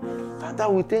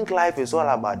 sometimes we think life is all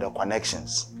about the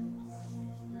connections.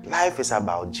 Life is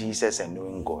about Jesus and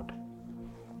knowing God.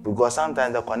 Because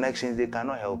sometimes the connections, they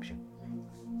cannot help you.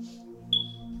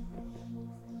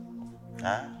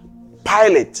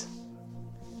 Pilate,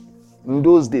 in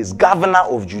those days, governor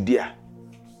of Judea,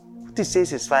 what he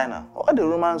says is final. All the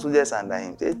Roman soldiers under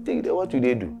him, they think, what do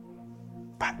they do?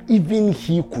 But even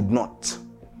he could not.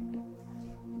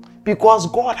 Because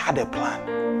God had a plan.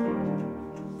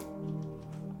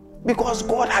 Because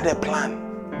God had a plan.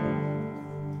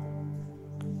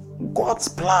 God's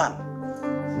plan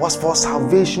was for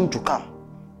salvation to come.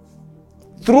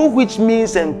 Through which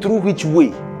means and through which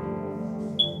way,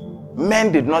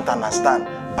 men did not understand,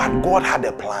 but God had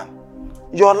a plan.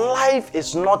 Your life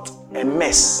is not a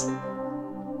mess.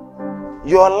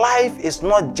 Your life is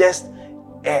not just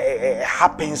a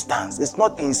happenstance. It's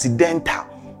not incidental.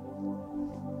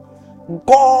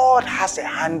 God has a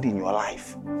hand in your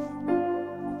life.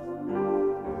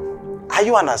 Are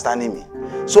you understanding me?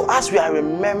 So as we are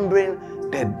remembering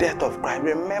the death of Christ.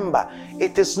 Remember,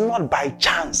 it is not by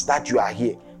chance that you are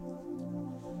here.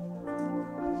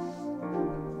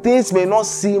 Things may not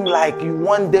seem like you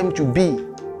want them to be.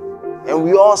 And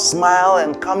we all smile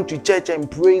and come to church and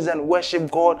praise and worship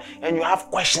God, and you have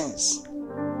questions.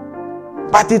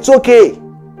 But it's okay.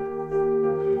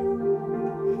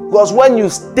 Because when you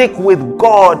stick with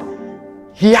God,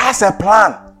 He has a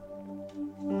plan.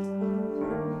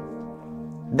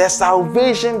 The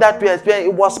salvation that we experience,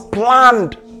 it was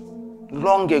planned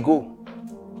long ago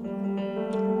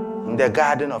in the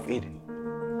Garden of Eden.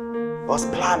 It was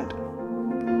planned.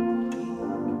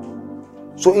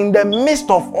 So in the midst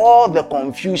of all the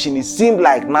confusion, it seemed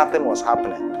like nothing was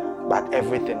happening, but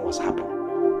everything was happening.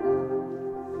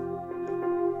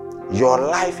 Your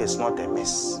life is not a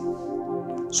mess.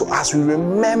 So as we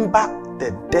remember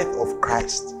the death of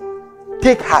Christ,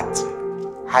 take heart.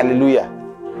 Hallelujah.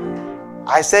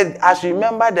 I said, as you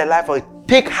remember the life of,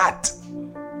 take heart.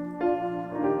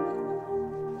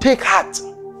 Take heart.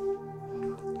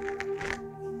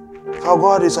 For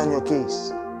God is on your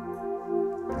case.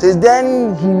 Till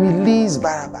then He released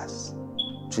Barabbas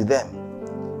to them.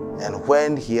 And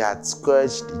when He had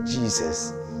scourged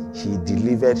Jesus, He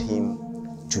delivered Him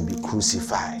to be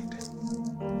crucified.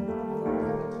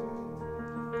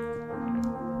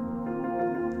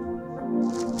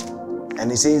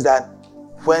 And He says that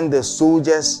when the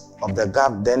soldiers of the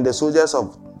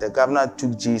governor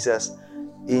took Jesus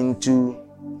into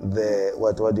the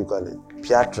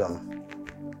Piatrum,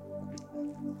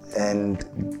 and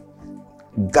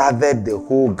gathered the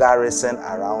whole garrison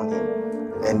around Him,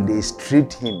 and they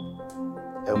stripped Him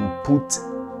and put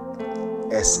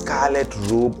a scarlet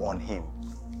robe on Him.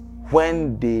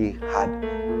 When they had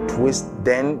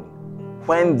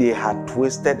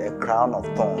twisted a crown of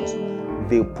thorns,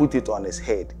 they put it on His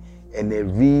head, and a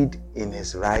reed in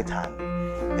His right hand,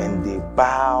 and they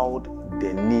bowed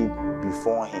the knee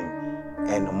before Him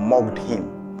and mocked Him,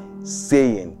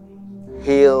 saying,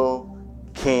 "Hail,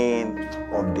 King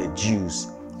of the Jews."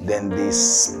 Then they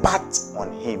spat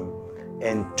on Him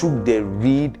and took the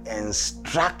reed and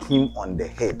struck Him on the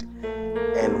head.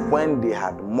 And when they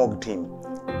had mocked Him,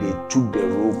 they took the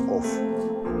robe off,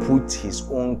 put His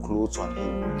own clothes on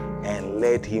Him, and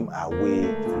led Him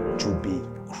away to be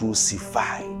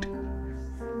crucified.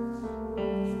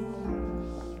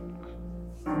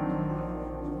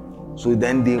 So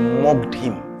then they mocked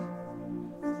Him.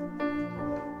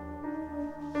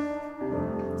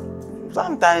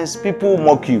 Sometimes people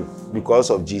mock you because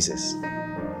of Jesus.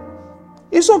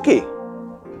 It's okay.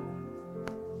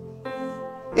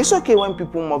 It's okay when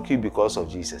people mock you because of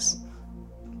Jesus.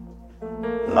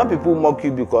 Not people mock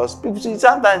you because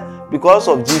sometimes because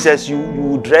of Jesus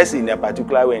you dress in a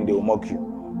particular way and they will mock you.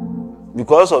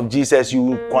 Because of Jesus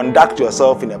you conduct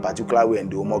yourself in a particular way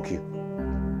and they will mock you.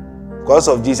 Because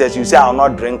of Jesus you say, "I will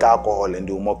not drink alcohol," and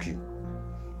they will mock you.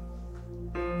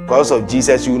 Because of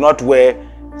Jesus you will not wear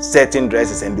certain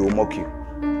dresses and they will mock you.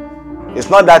 It's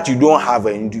not that you don't have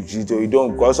you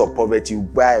don't, because of poverty you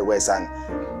buy a West and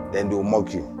then they will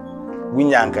mock you.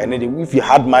 If you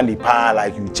had money,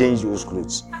 like you change those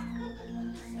clothes.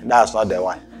 That's not the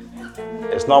one.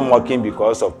 It's not mocking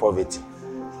because of poverty.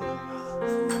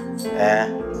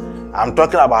 I'm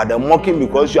talking about the mocking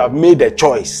because you have made a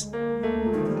choice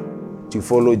to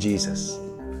follow Jesus.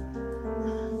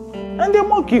 And they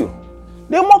mock you.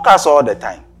 They mock us all the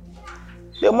time.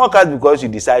 They mock us because you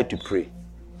decide to pray.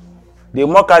 They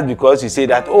mock us because you say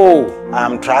that, "Oh,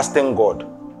 I'm trusting God."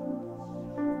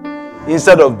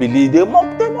 Instead of believe, they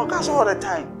mock us all the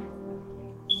time.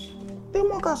 They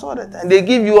mock us all the time. They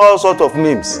give you all sorts of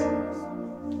names.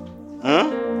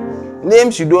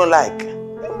 Names you don't like.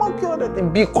 They mock you all the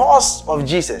time because of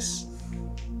Jesus.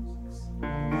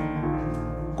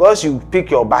 Because you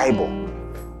pick your Bible.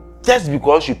 Just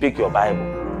because you pick your Bible.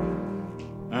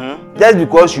 Just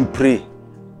because you pray.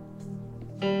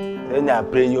 When you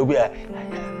pray, you'll be like,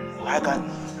 "I can't."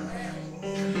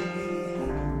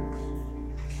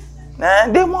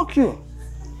 They mock you.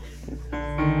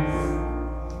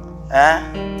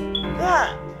 Yeah.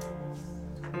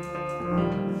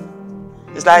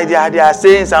 It's like they are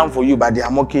saying something for you, but they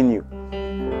are mocking you.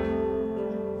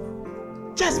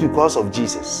 Just because of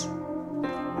Jesus.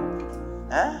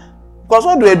 Because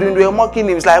what do they do? They are mocking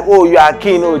him. It's like, "Oh, you are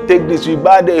king. Oh, take this. You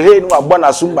buy the hey, no, born a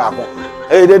sumba.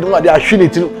 Hey, they do what they are shooting.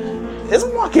 It's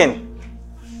mocking.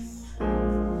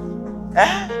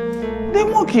 They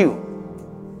mock you.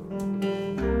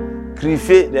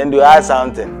 Krife, then they add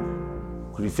something.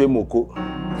 Krife moko.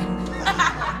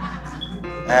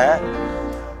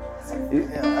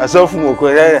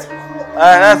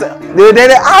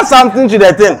 They add something to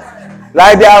the thing.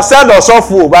 Like they have said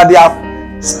Osofu, but they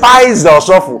have spice or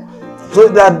shuffle. So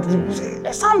that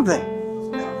something.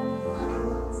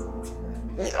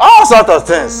 All sorts of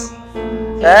things.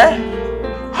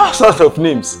 All sorts of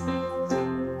names.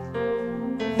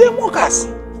 They mock us.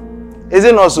 Is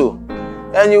it not so?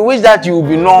 And you wish that you will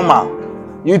be normal.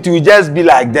 You to just be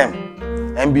like them.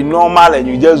 And be normal, and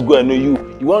you just go and know you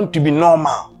want to be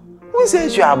normal. Who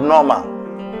says you are abnormal?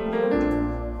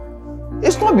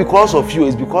 It's not because of you,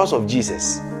 it's because of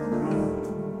Jesus.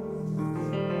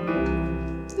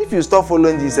 If you stop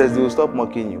following Jesus, they will stop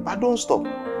mocking you. But don't stop.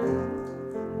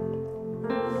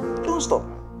 Don't stop.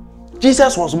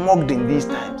 Jesus was mocked in these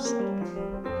times.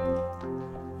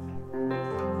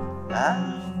 Yeah.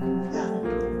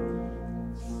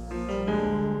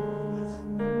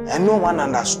 And no one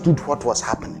understood what was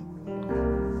happening.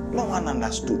 No one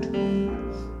understood.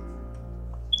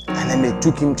 And then they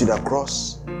took him to the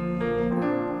cross.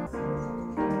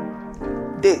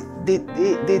 They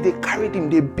carried him,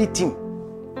 they beat him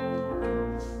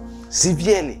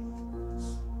severely.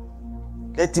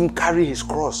 Let him carry his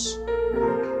cross.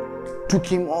 Took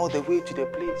him all the way to the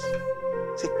place.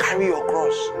 Say, carry your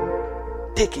cross.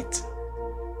 Take it.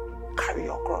 Carry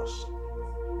your cross.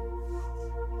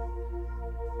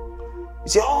 You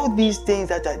see, all these things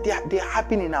that they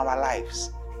happen in our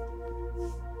lives.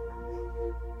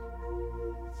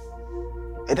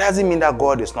 It doesn't mean that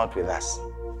God is not with us.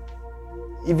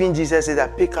 Even Jesus said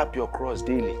that pick up your cross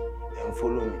daily and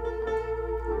follow me.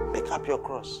 Pick up your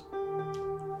cross.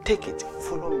 Take it and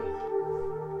follow me.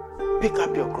 Pick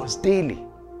up your cross daily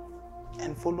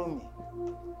and follow me.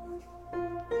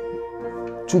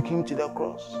 Took him to the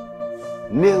cross.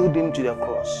 Nailed him to the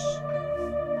cross.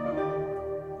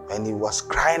 And he was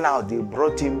crying out. They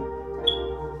brought him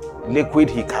liquid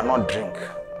he cannot drink.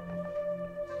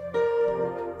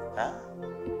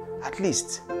 At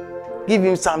least give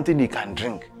him something he can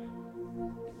drink.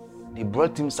 They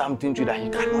brought him something that he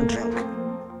cannot drink.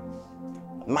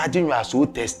 Imagine you are so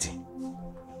thirsty.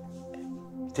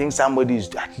 Think somebody is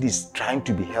at least trying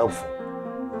to be helpful.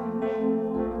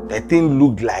 The thing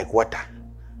looked like water.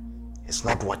 It's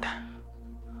not water.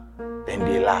 Then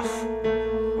they laugh.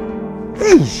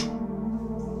 Hey!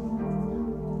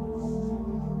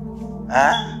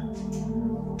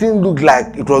 Thing looked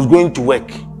like it was going to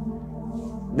work.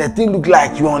 The thing looked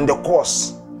like you were on the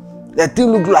course. The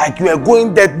thing looked like you were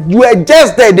going there. You were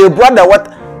just there. They brought the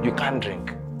water. You can't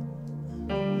drink.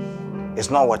 It's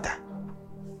not water.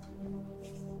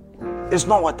 It's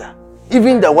not water.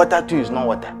 Even the water too is not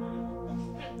water.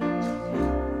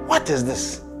 What is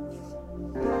this?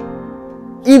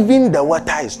 Even the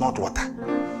water is not water.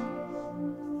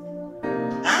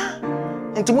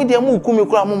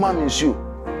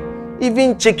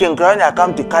 Even chicken, when you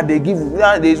come to car, they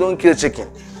don't kill chicken.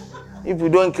 If you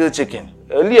don't kill chicken,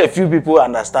 only a few people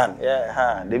understand.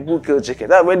 Yeah, they people kill chicken.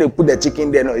 That's when they put the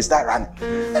chicken there, no, it start running.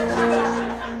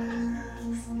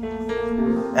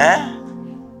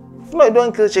 No, you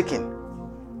don't kill chicken.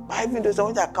 But even though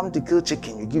when you come to kill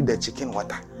chicken, you give the chicken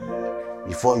water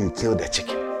before you kill the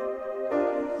chicken.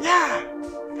 Yeah.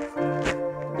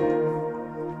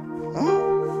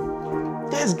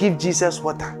 Just give Jesus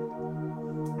water.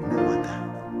 No water.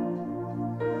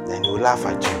 Then he'll laugh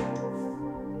at you.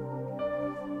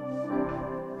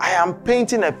 I am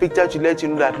painting a picture to let you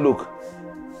know that, look,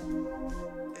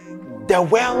 the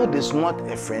world is not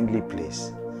a friendly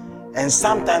place. And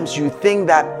sometimes you think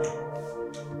that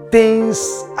things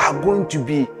are going to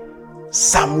be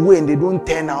some way and they don't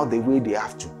turn out the way they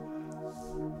have to.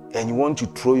 And you want to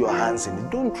throw your hands in it.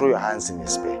 Don't throw your hands in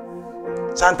despair.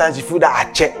 Sometimes you feel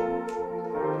that ache.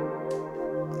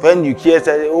 When you hear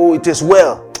say, oh, it is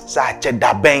well, say ache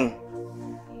da bang.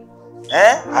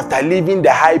 After leaving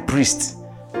the high priest,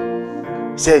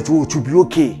 said, oh, it will be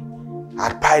okay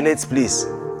at Pilate's place.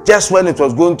 Just when it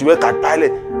was going to work at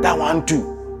Pilate, that one too.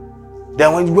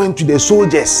 Then when you went to the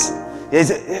soldiers, they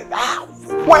said,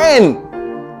 when?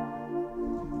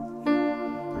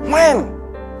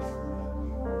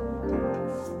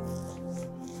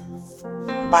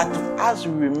 But as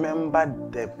we remember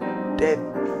the death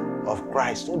of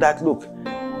Christ, know that, look,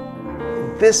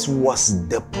 this was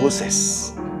the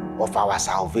process of our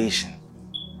salvation.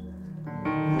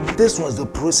 This was the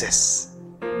process.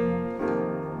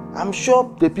 I'm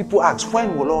sure the people ask,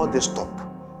 when will all this stop?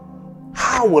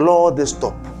 How will all this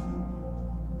stop?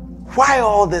 Why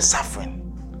all this suffering?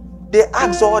 They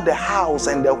asked all the hows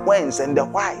and the whens and the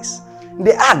whys.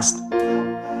 They asked.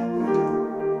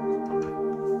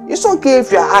 It's okay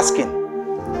if you are asking.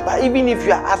 But even if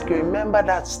you are asking, remember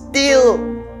that still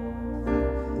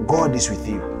God is with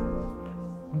you.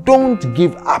 Don't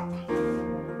give up.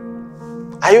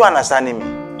 Are you understanding me?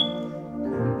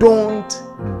 Don't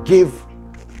give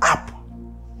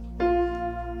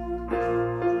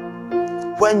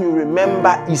when you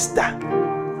remember Easter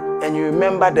and you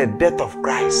remember the death of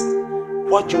Christ,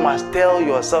 what you must tell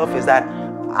yourself is that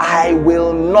I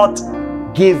will not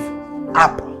give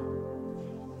up.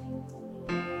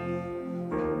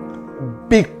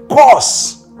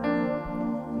 Because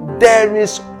there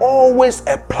is always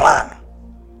a plan.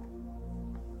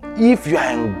 If you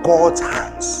are in God's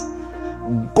hands,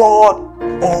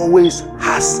 God always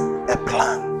has a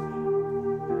plan.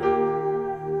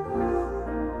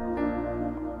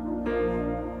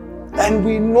 And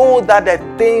we know that the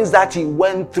things that he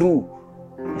went through,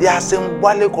 they are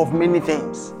symbolic of many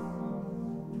things.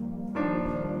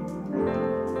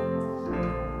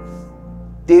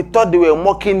 They thought they were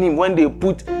mocking him when they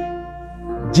put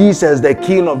Jesus, the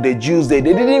King of the Jews, there.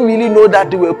 They didn't really know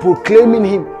that they were proclaiming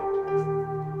him.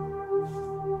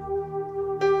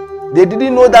 They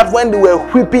didn't know that when they were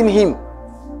whipping him,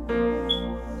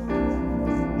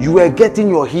 you were getting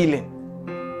your healing.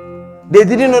 They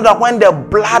didn't know that when the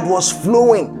blood was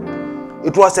flowing,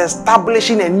 it was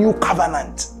establishing a new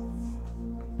covenant.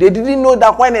 They didn't know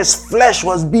that when his flesh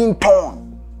was being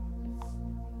torn,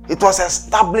 it was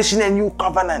establishing a new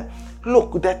covenant.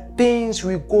 Look, the things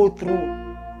we go through,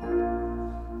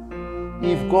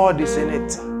 if God is in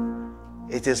it,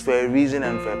 it is for a reason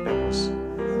and for a purpose.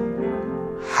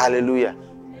 Hallelujah.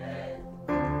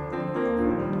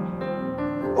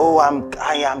 Oh,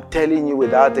 I am telling you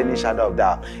without any shadow of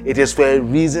doubt, it is for a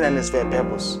reason and it's for a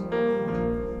purpose.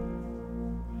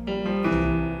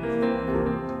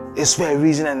 It's for a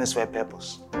reason and it's for a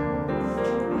purpose.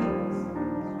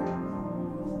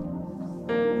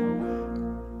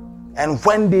 And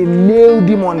when they nailed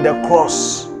him on the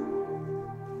cross,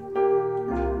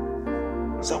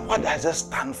 so what does that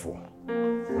stand for?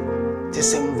 It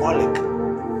is symbolic.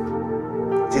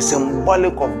 It is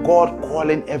symbolic of God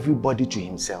calling everybody to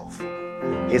himself.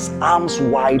 His arms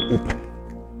wide open.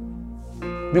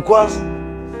 Because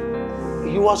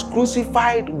he was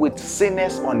crucified with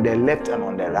sinners on the left and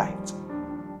on the right.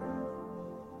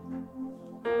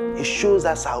 It shows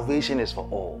that salvation is for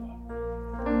all.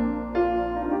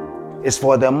 It's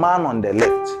for the man on the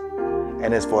left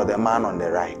and it's for the man on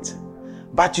the right.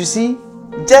 But you see,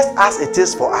 just as it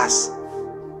is for us,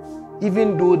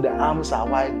 even though the arms are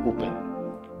wide open,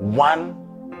 one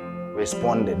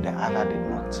responded, the other did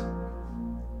not.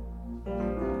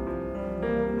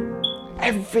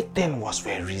 Everything was for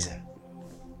a reason.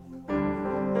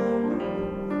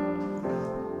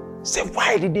 Say,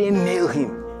 why did they nail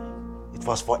him? It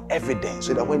was for evidence,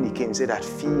 so that when he came, he said that,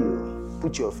 feel,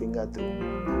 put your finger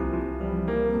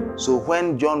through. So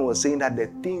when John was saying that the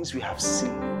things we have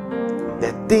seen,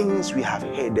 the things we have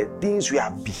heard, the things we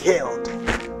have beheld,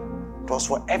 it was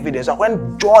for evidence. And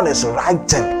when John is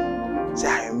writing, say,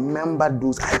 I remember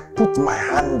those, I put my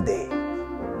hand there.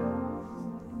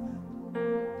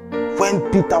 When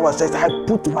Peter was saying, I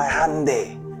put my hand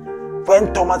there.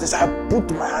 When Thomas said, I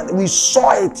put my hand, we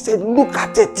saw it. He said, look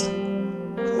at it.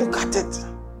 Look at it.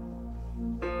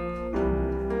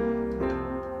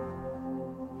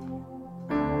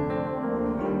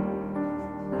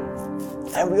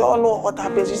 And we all know what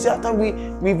happens. You see, after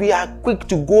we are quick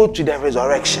to go to the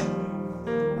resurrection.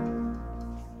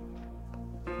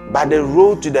 But the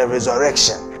road to the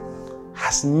resurrection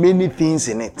has many things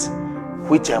in it,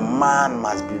 which a man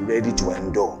must be ready to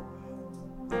endure.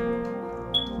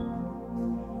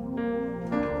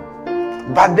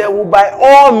 But there will by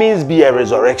all means be a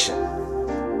resurrection.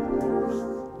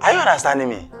 Are you understanding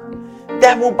me?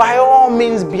 There will by all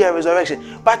means be a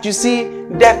resurrection. But you see,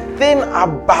 the thing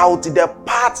about the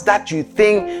parts that you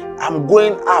think I'm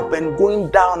going up and going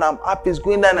down, I'm up is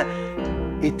going down,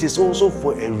 it is also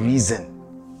for a reason.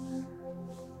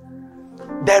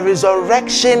 The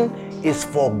resurrection is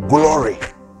for glory.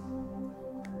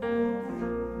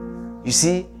 You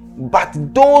see, but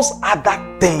those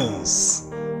other things,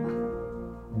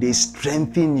 they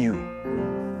strengthen you.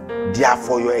 They are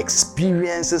for your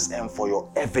experiences and for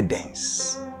your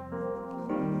evidence.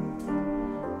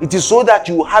 It is so that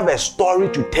you have a story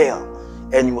to tell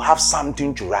and you have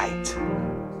something to write.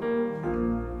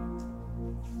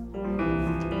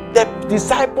 The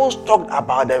disciples talked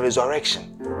about the resurrection.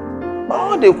 But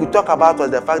all they could talk about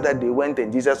was the fact that they went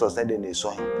and Jesus was dead and they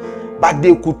saw him. But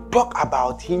they could talk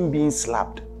about him being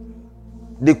slapped.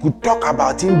 They could talk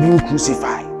about him being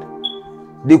crucified.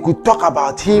 They could talk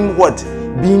about him what?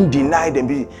 Being denied and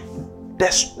being...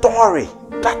 The story.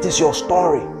 That is your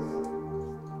story.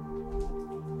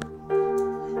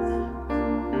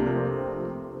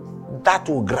 That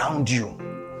will ground you.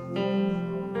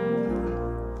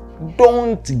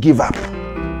 Don't give up.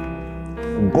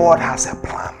 God has a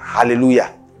plan.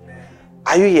 Hallelujah.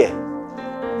 Are you here?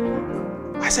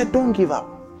 I said, don't give up.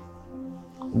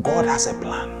 God has a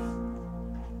plan.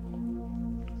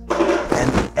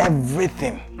 And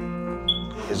everything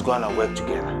is going to work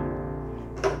together.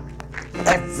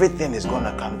 Everything is going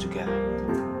to come together.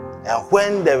 And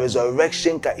when the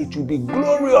resurrection comes, it will be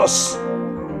glorious.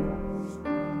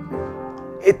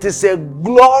 It is a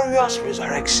glorious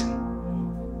resurrection.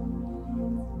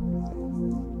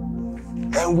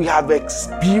 And we have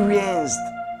experienced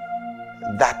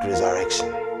that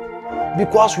resurrection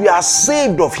because we are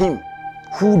saved of him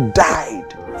who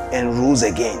died and rose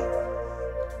again.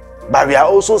 But we are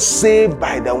also saved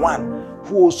by the one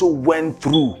who also went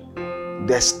through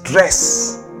the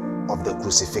stress of the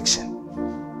crucifixion.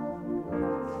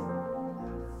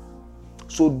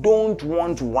 So don't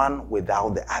want one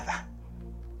without the other.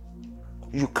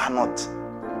 You cannot.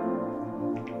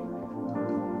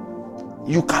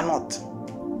 You cannot.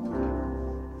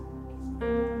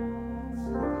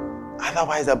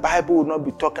 Otherwise, the Bible will not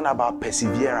be talking about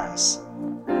perseverance.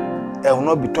 It will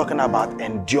not be talking about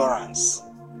endurance.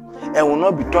 It will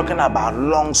not be talking about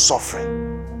long suffering.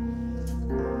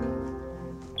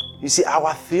 You see,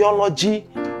 our theology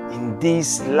in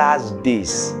these last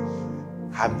days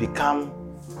have become,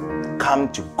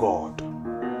 come to God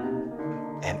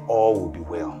and all will be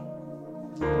well.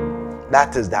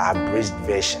 That is the abridged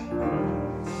version.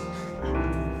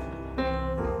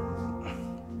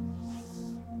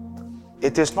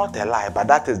 It is not a lie, but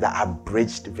that is the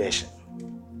abridged version.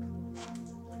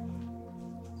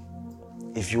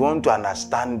 If you want to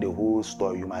understand the whole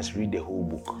story, you must read the whole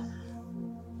book.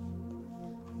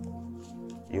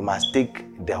 You must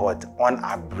take the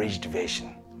unabridged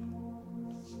version.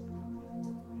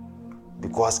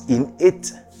 Because in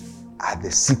it are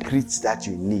the secrets that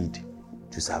you need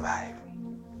to survive.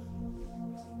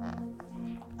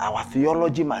 Our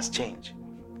theology must change.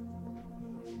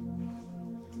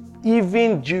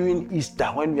 Even during Easter,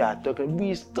 when we are talking,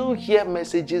 we still hear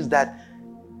messages that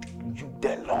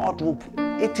the Lord will,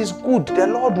 it is good, the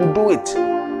Lord will do it.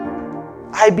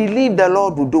 I believe the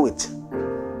Lord will do it.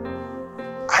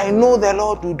 I know the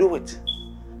Lord will do it.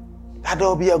 That there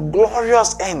will be a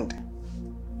glorious end.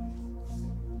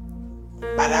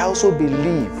 But I also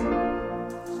believe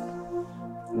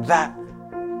that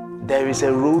there is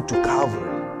a road to Calvary.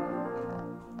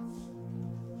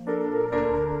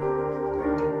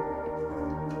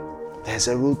 There's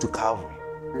a road to Calvary.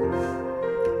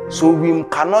 So we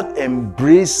cannot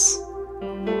embrace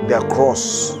the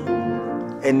cross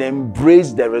and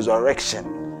embrace the resurrection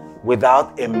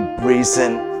without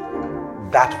embracing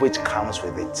that which comes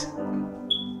with it.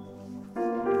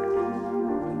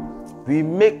 We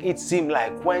make it seem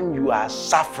like when you are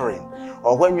suffering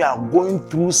or when you are going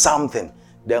through something,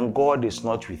 then God is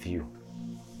not with you.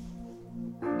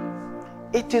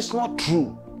 It is not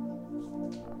true.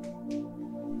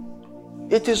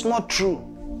 It is not true.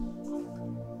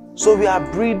 So we are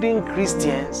breeding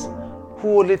Christians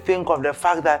who only think of the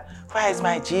fact that, why is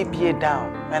my GPA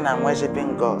down when I'm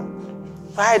worshiping God?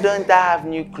 Why don't I have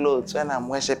new clothes when I'm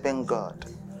worshiping God?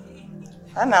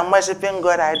 When I'm worshiping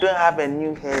God, I don't have a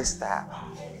new hairstyle.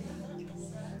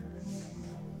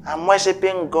 I'm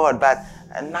worshiping God, but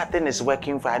nothing is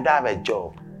working for me. I don't have a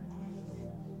job.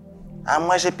 I'm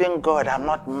worshiping God, I'm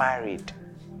not married.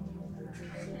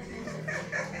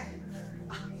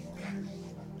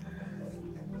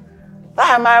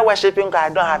 Why am I worshiping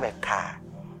God? I don't have a car.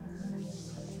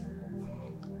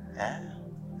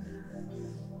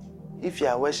 If you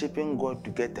are worshiping God to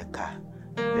get a car,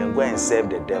 then go and serve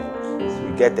the devil.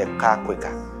 You get a car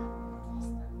quicker.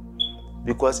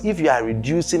 Because if you are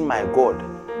reducing my God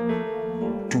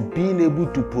to being able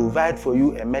to provide for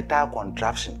you a metal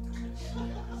contraption,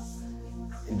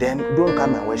 then don't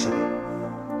come and worship him.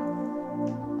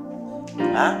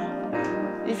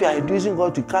 If you are reducing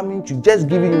God to coming to just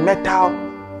giving metal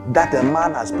that a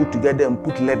man has put together and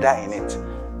put leather in it,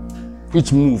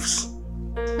 which moves,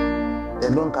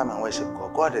 then don't come and worship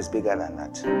God. God is bigger than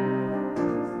that.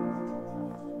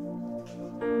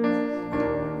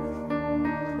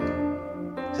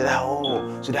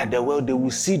 So that the world, they will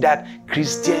see that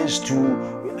Christians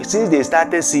too, since they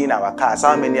started seeing our cars,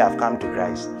 how many have come to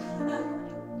Christ?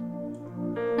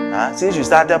 Since you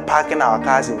started parking our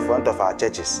cars in front of our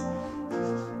churches,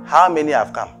 how many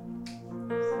have come?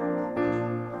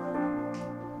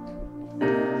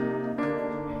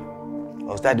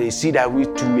 Or that they see that we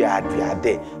too we are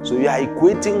there. So you are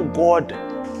equating God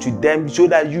to them so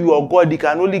that you or God, he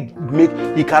cannot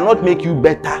make you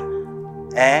better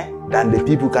than the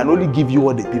people, can only give you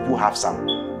what the people have some.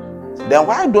 Then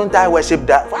why don't I worship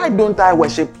that? Why don't I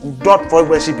worship not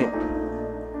worship him?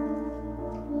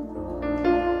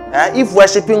 If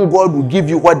worshiping God will give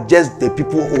you what just the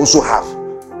people also have,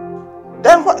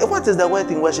 then What is the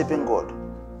word in worshiping God?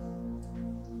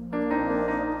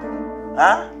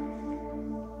 Huh?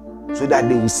 So that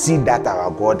they will see that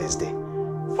our God is there.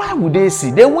 Why would they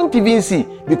see? They won't even see.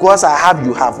 Because I have,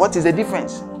 you have. What is the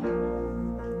difference?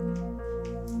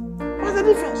 What's the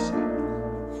difference?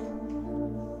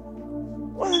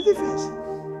 What's the difference?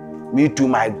 Me too,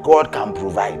 my God can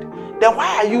provide. Then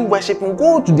why are you worshiping?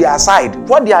 Go to their side.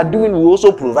 What they are doing will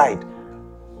also provide.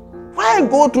 Why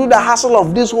go through the hassle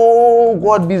of this whole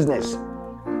God business?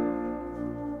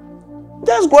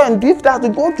 Just go and give that to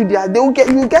go to their, you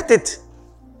get it.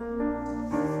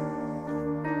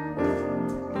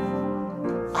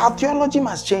 Our theology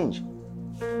must change.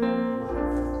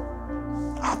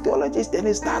 Our theology, then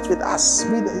it starts with us,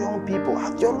 with the young people.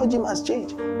 Our theology must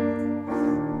change.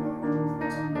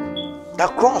 The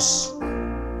cross,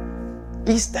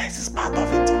 Easter is part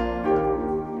of it.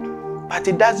 But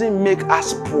it doesn't make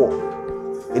us poor.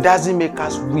 It doesn't make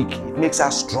us weak. It makes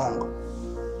us strong.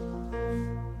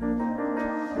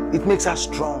 It makes us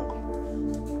strong.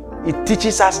 It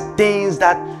teaches us things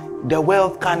that the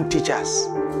world can't teach us.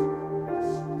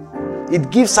 It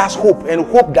gives us hope, and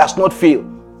hope does not fail.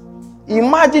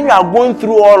 Imagine you are going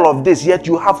through all of this, yet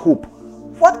you have hope.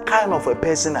 What kind of a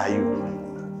person are you?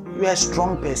 You are a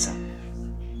strong person.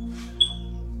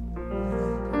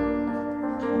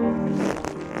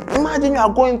 Imagine you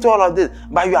are going through all of this,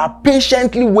 but you are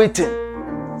patiently waiting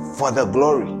for the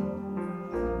glory.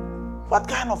 What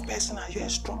kind of person are you? A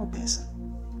strong person.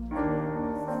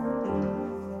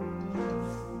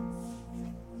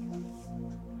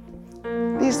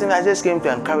 This thing I just came to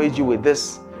encourage you with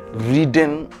this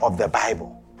reading of the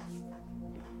Bible.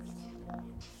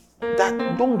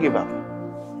 That don't give up.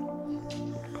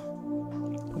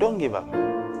 Don't give up.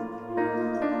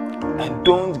 And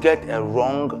don't get a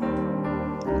wrong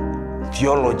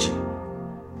theology.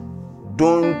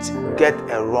 Don't get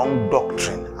a wrong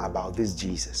doctrine about this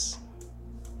Jesus.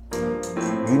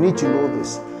 You need to know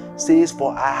this. It says,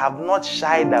 for I have not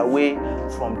shied away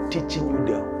from teaching you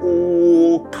the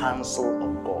whole counsel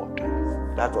of God.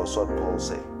 That was what Paul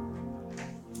said.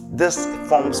 This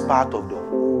forms part of the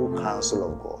whole counsel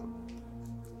of God.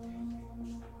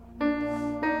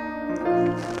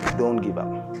 Don't give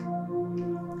up.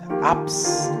 The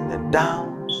ups, the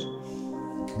downs,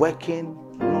 working,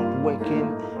 not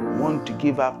working, want to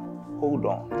give up, hold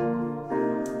on.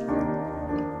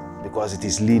 Because it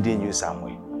is leading you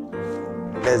somewhere.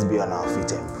 Let's be on our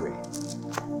feet and pray.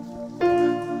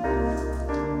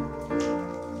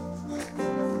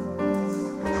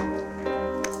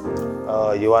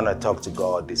 You want to talk to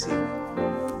God this evening?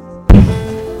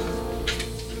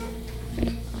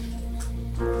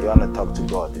 You want to talk to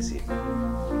God this evening?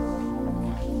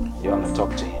 You want to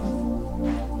talk to Him?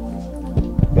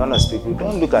 You want to speak?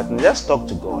 Don't look at me. Just talk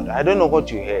to God. I don't know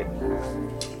what you heard.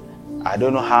 I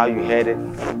don't know how you heard it.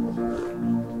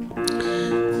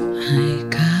 I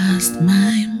cast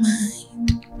my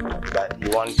mind But you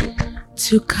want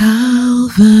to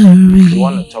Calvary. You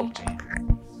want to talk to Him.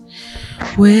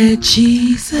 Where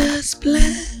Jesus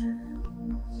bled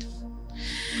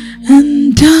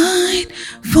and died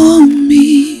for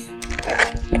me.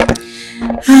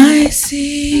 I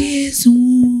see His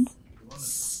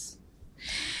wounds,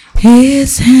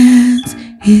 His hands,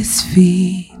 His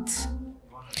feet,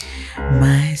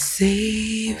 my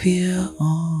Savior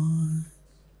on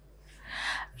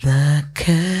the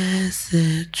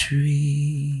cursed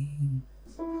tree.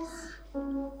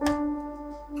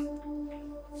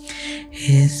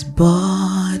 His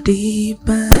body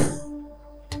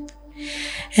bound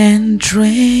and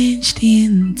drenched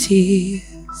in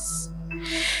tears,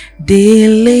 they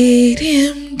laid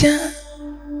Him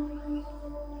down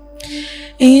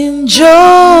in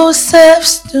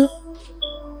Joseph's tomb.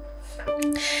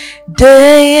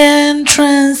 The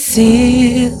entrance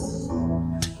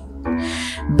sealed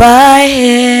by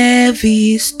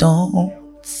heavy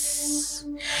stones,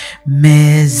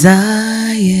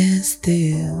 Messiah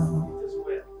still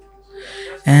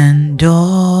and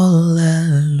all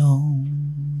alone.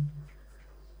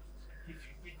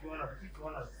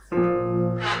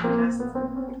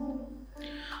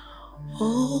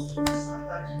 Oh,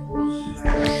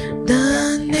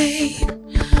 the name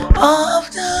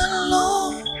of the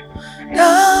Lord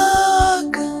our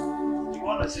God.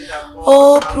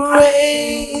 Oh,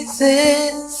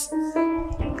 praises.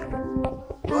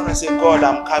 You want to say, God,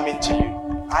 I'm coming to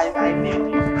you. I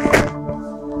need you.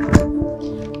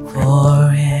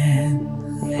 For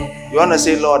You want to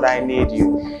say, Lord, I need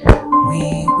you.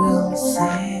 We will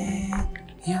sing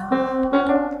you.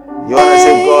 You want to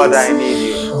say, God, I need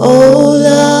you. Oh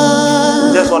Lord.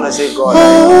 You just want to say, God,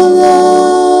 I need you.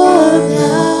 Oh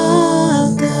Lord,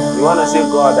 our God. You You want to say,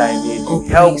 God, I need you.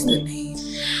 Help me.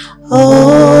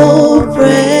 Oh,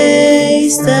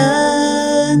 praise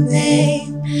the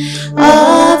name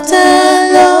of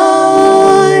the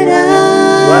Lord.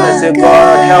 You want to say,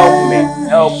 God, help me.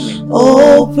 Help me.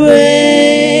 Oh,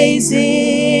 praise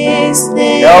His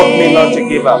name. Help me not to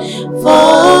give up. Forevermore.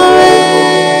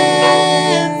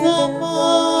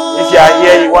 If you are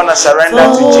here, you want to surrender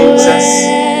to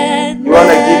Jesus. You want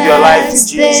to give your life to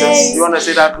Jesus. You want to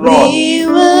say that, Lord, We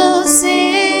will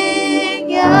sing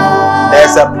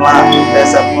there's a plan.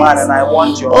 There's a plan, and I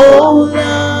want your help.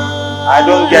 I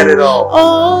don't get it all.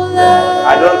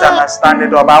 I don't understand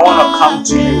it all, but I want to come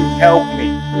to you. Help me.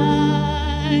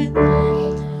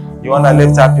 You want to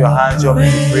lift up your hands. You want me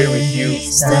to pray with you.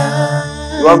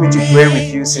 You want me to pray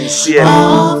with you sincerely.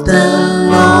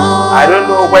 I don't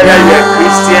know whether you're a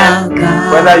Christian,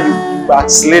 whether you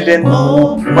backslidden,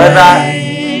 whether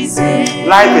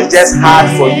life is just hard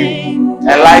for you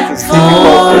and life is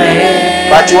difficult for you.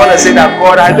 But you want to say that,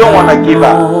 God, I don't want to give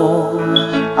up.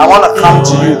 I want to come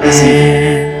to you this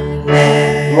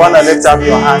evening. You want to lift up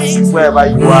your hands wherever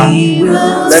you are.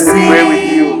 Let me pray with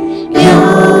you.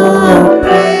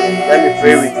 Let me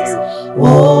pray with you.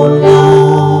 Oh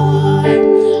Lord,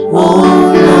 my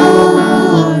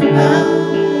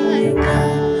God,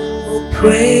 oh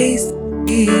praise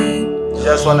Him.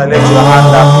 Just want to lift your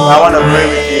hand up. I want to pray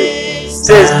with you.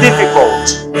 Say it's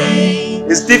difficult.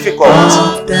 It's difficult.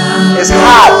 It's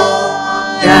hard.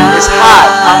 It's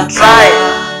hard. I'm trying.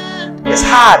 It's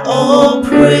hard.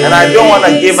 And I don't want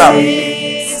to give up.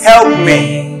 Help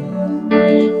me.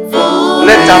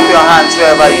 Lift up your hands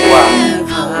wherever you are.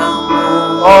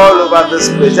 All over this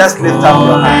place. Just lift up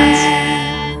your hands.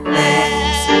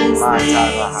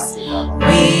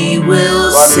 We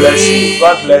will God bless you. sing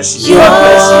God bless you. God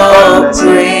bless you. God bless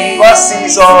you. God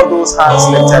sees all those hands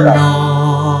lifted up.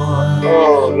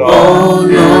 Oh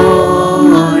Lord.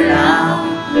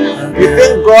 You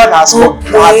think God has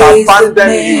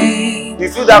abandoned you. You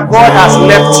feel that God has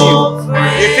left you.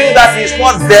 You feel that He's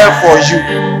not there for you.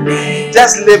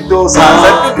 Just lift those hands.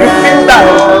 And you feel that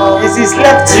He's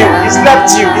left you. He's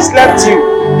left you. He's left you.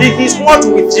 If He's not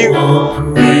with you,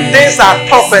 things are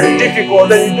tough and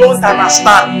difficult and you don't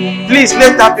understand. Please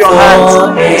lift up your hands.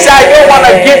 Say, I don't want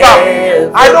to give up.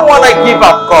 I don't want to give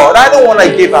up, God. I don't want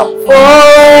to give up. For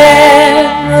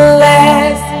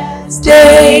endless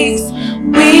days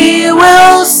we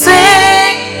will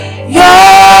sing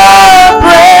your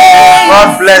praise.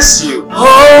 God bless you. Oh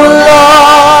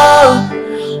Lord,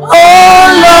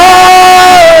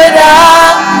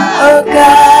 our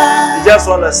God. You just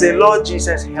want to say, Lord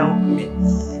Jesus, help me.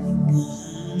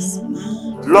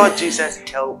 Lord Jesus,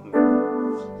 help me.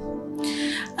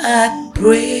 At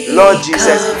break Lord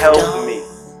Jesus, of help dawn, me.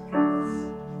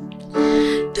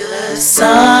 the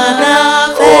Son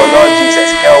of Oh, Lord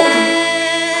Jesus, help me.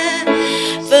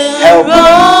 Help me.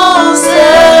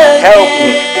 Help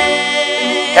me.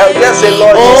 Help. Just say,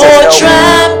 Lord Jesus,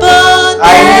 help me. I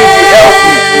need you.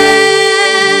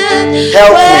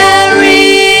 Help me. Help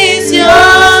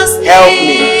me. Help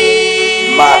me.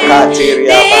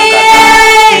 Makateria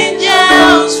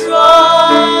Angels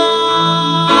roar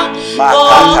for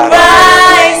Makatara.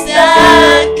 Christ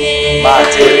the King.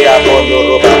 Materia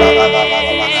bondoro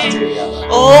makateria.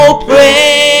 Oh,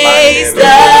 praise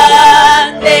the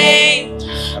name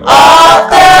of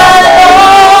the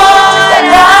Lord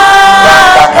our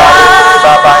God.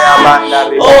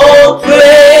 Oh,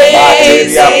 praise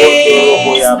His name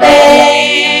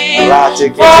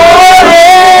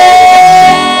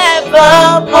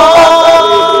forevermore.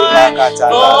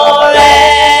 For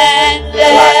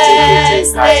endless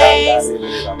days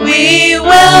we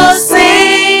will sing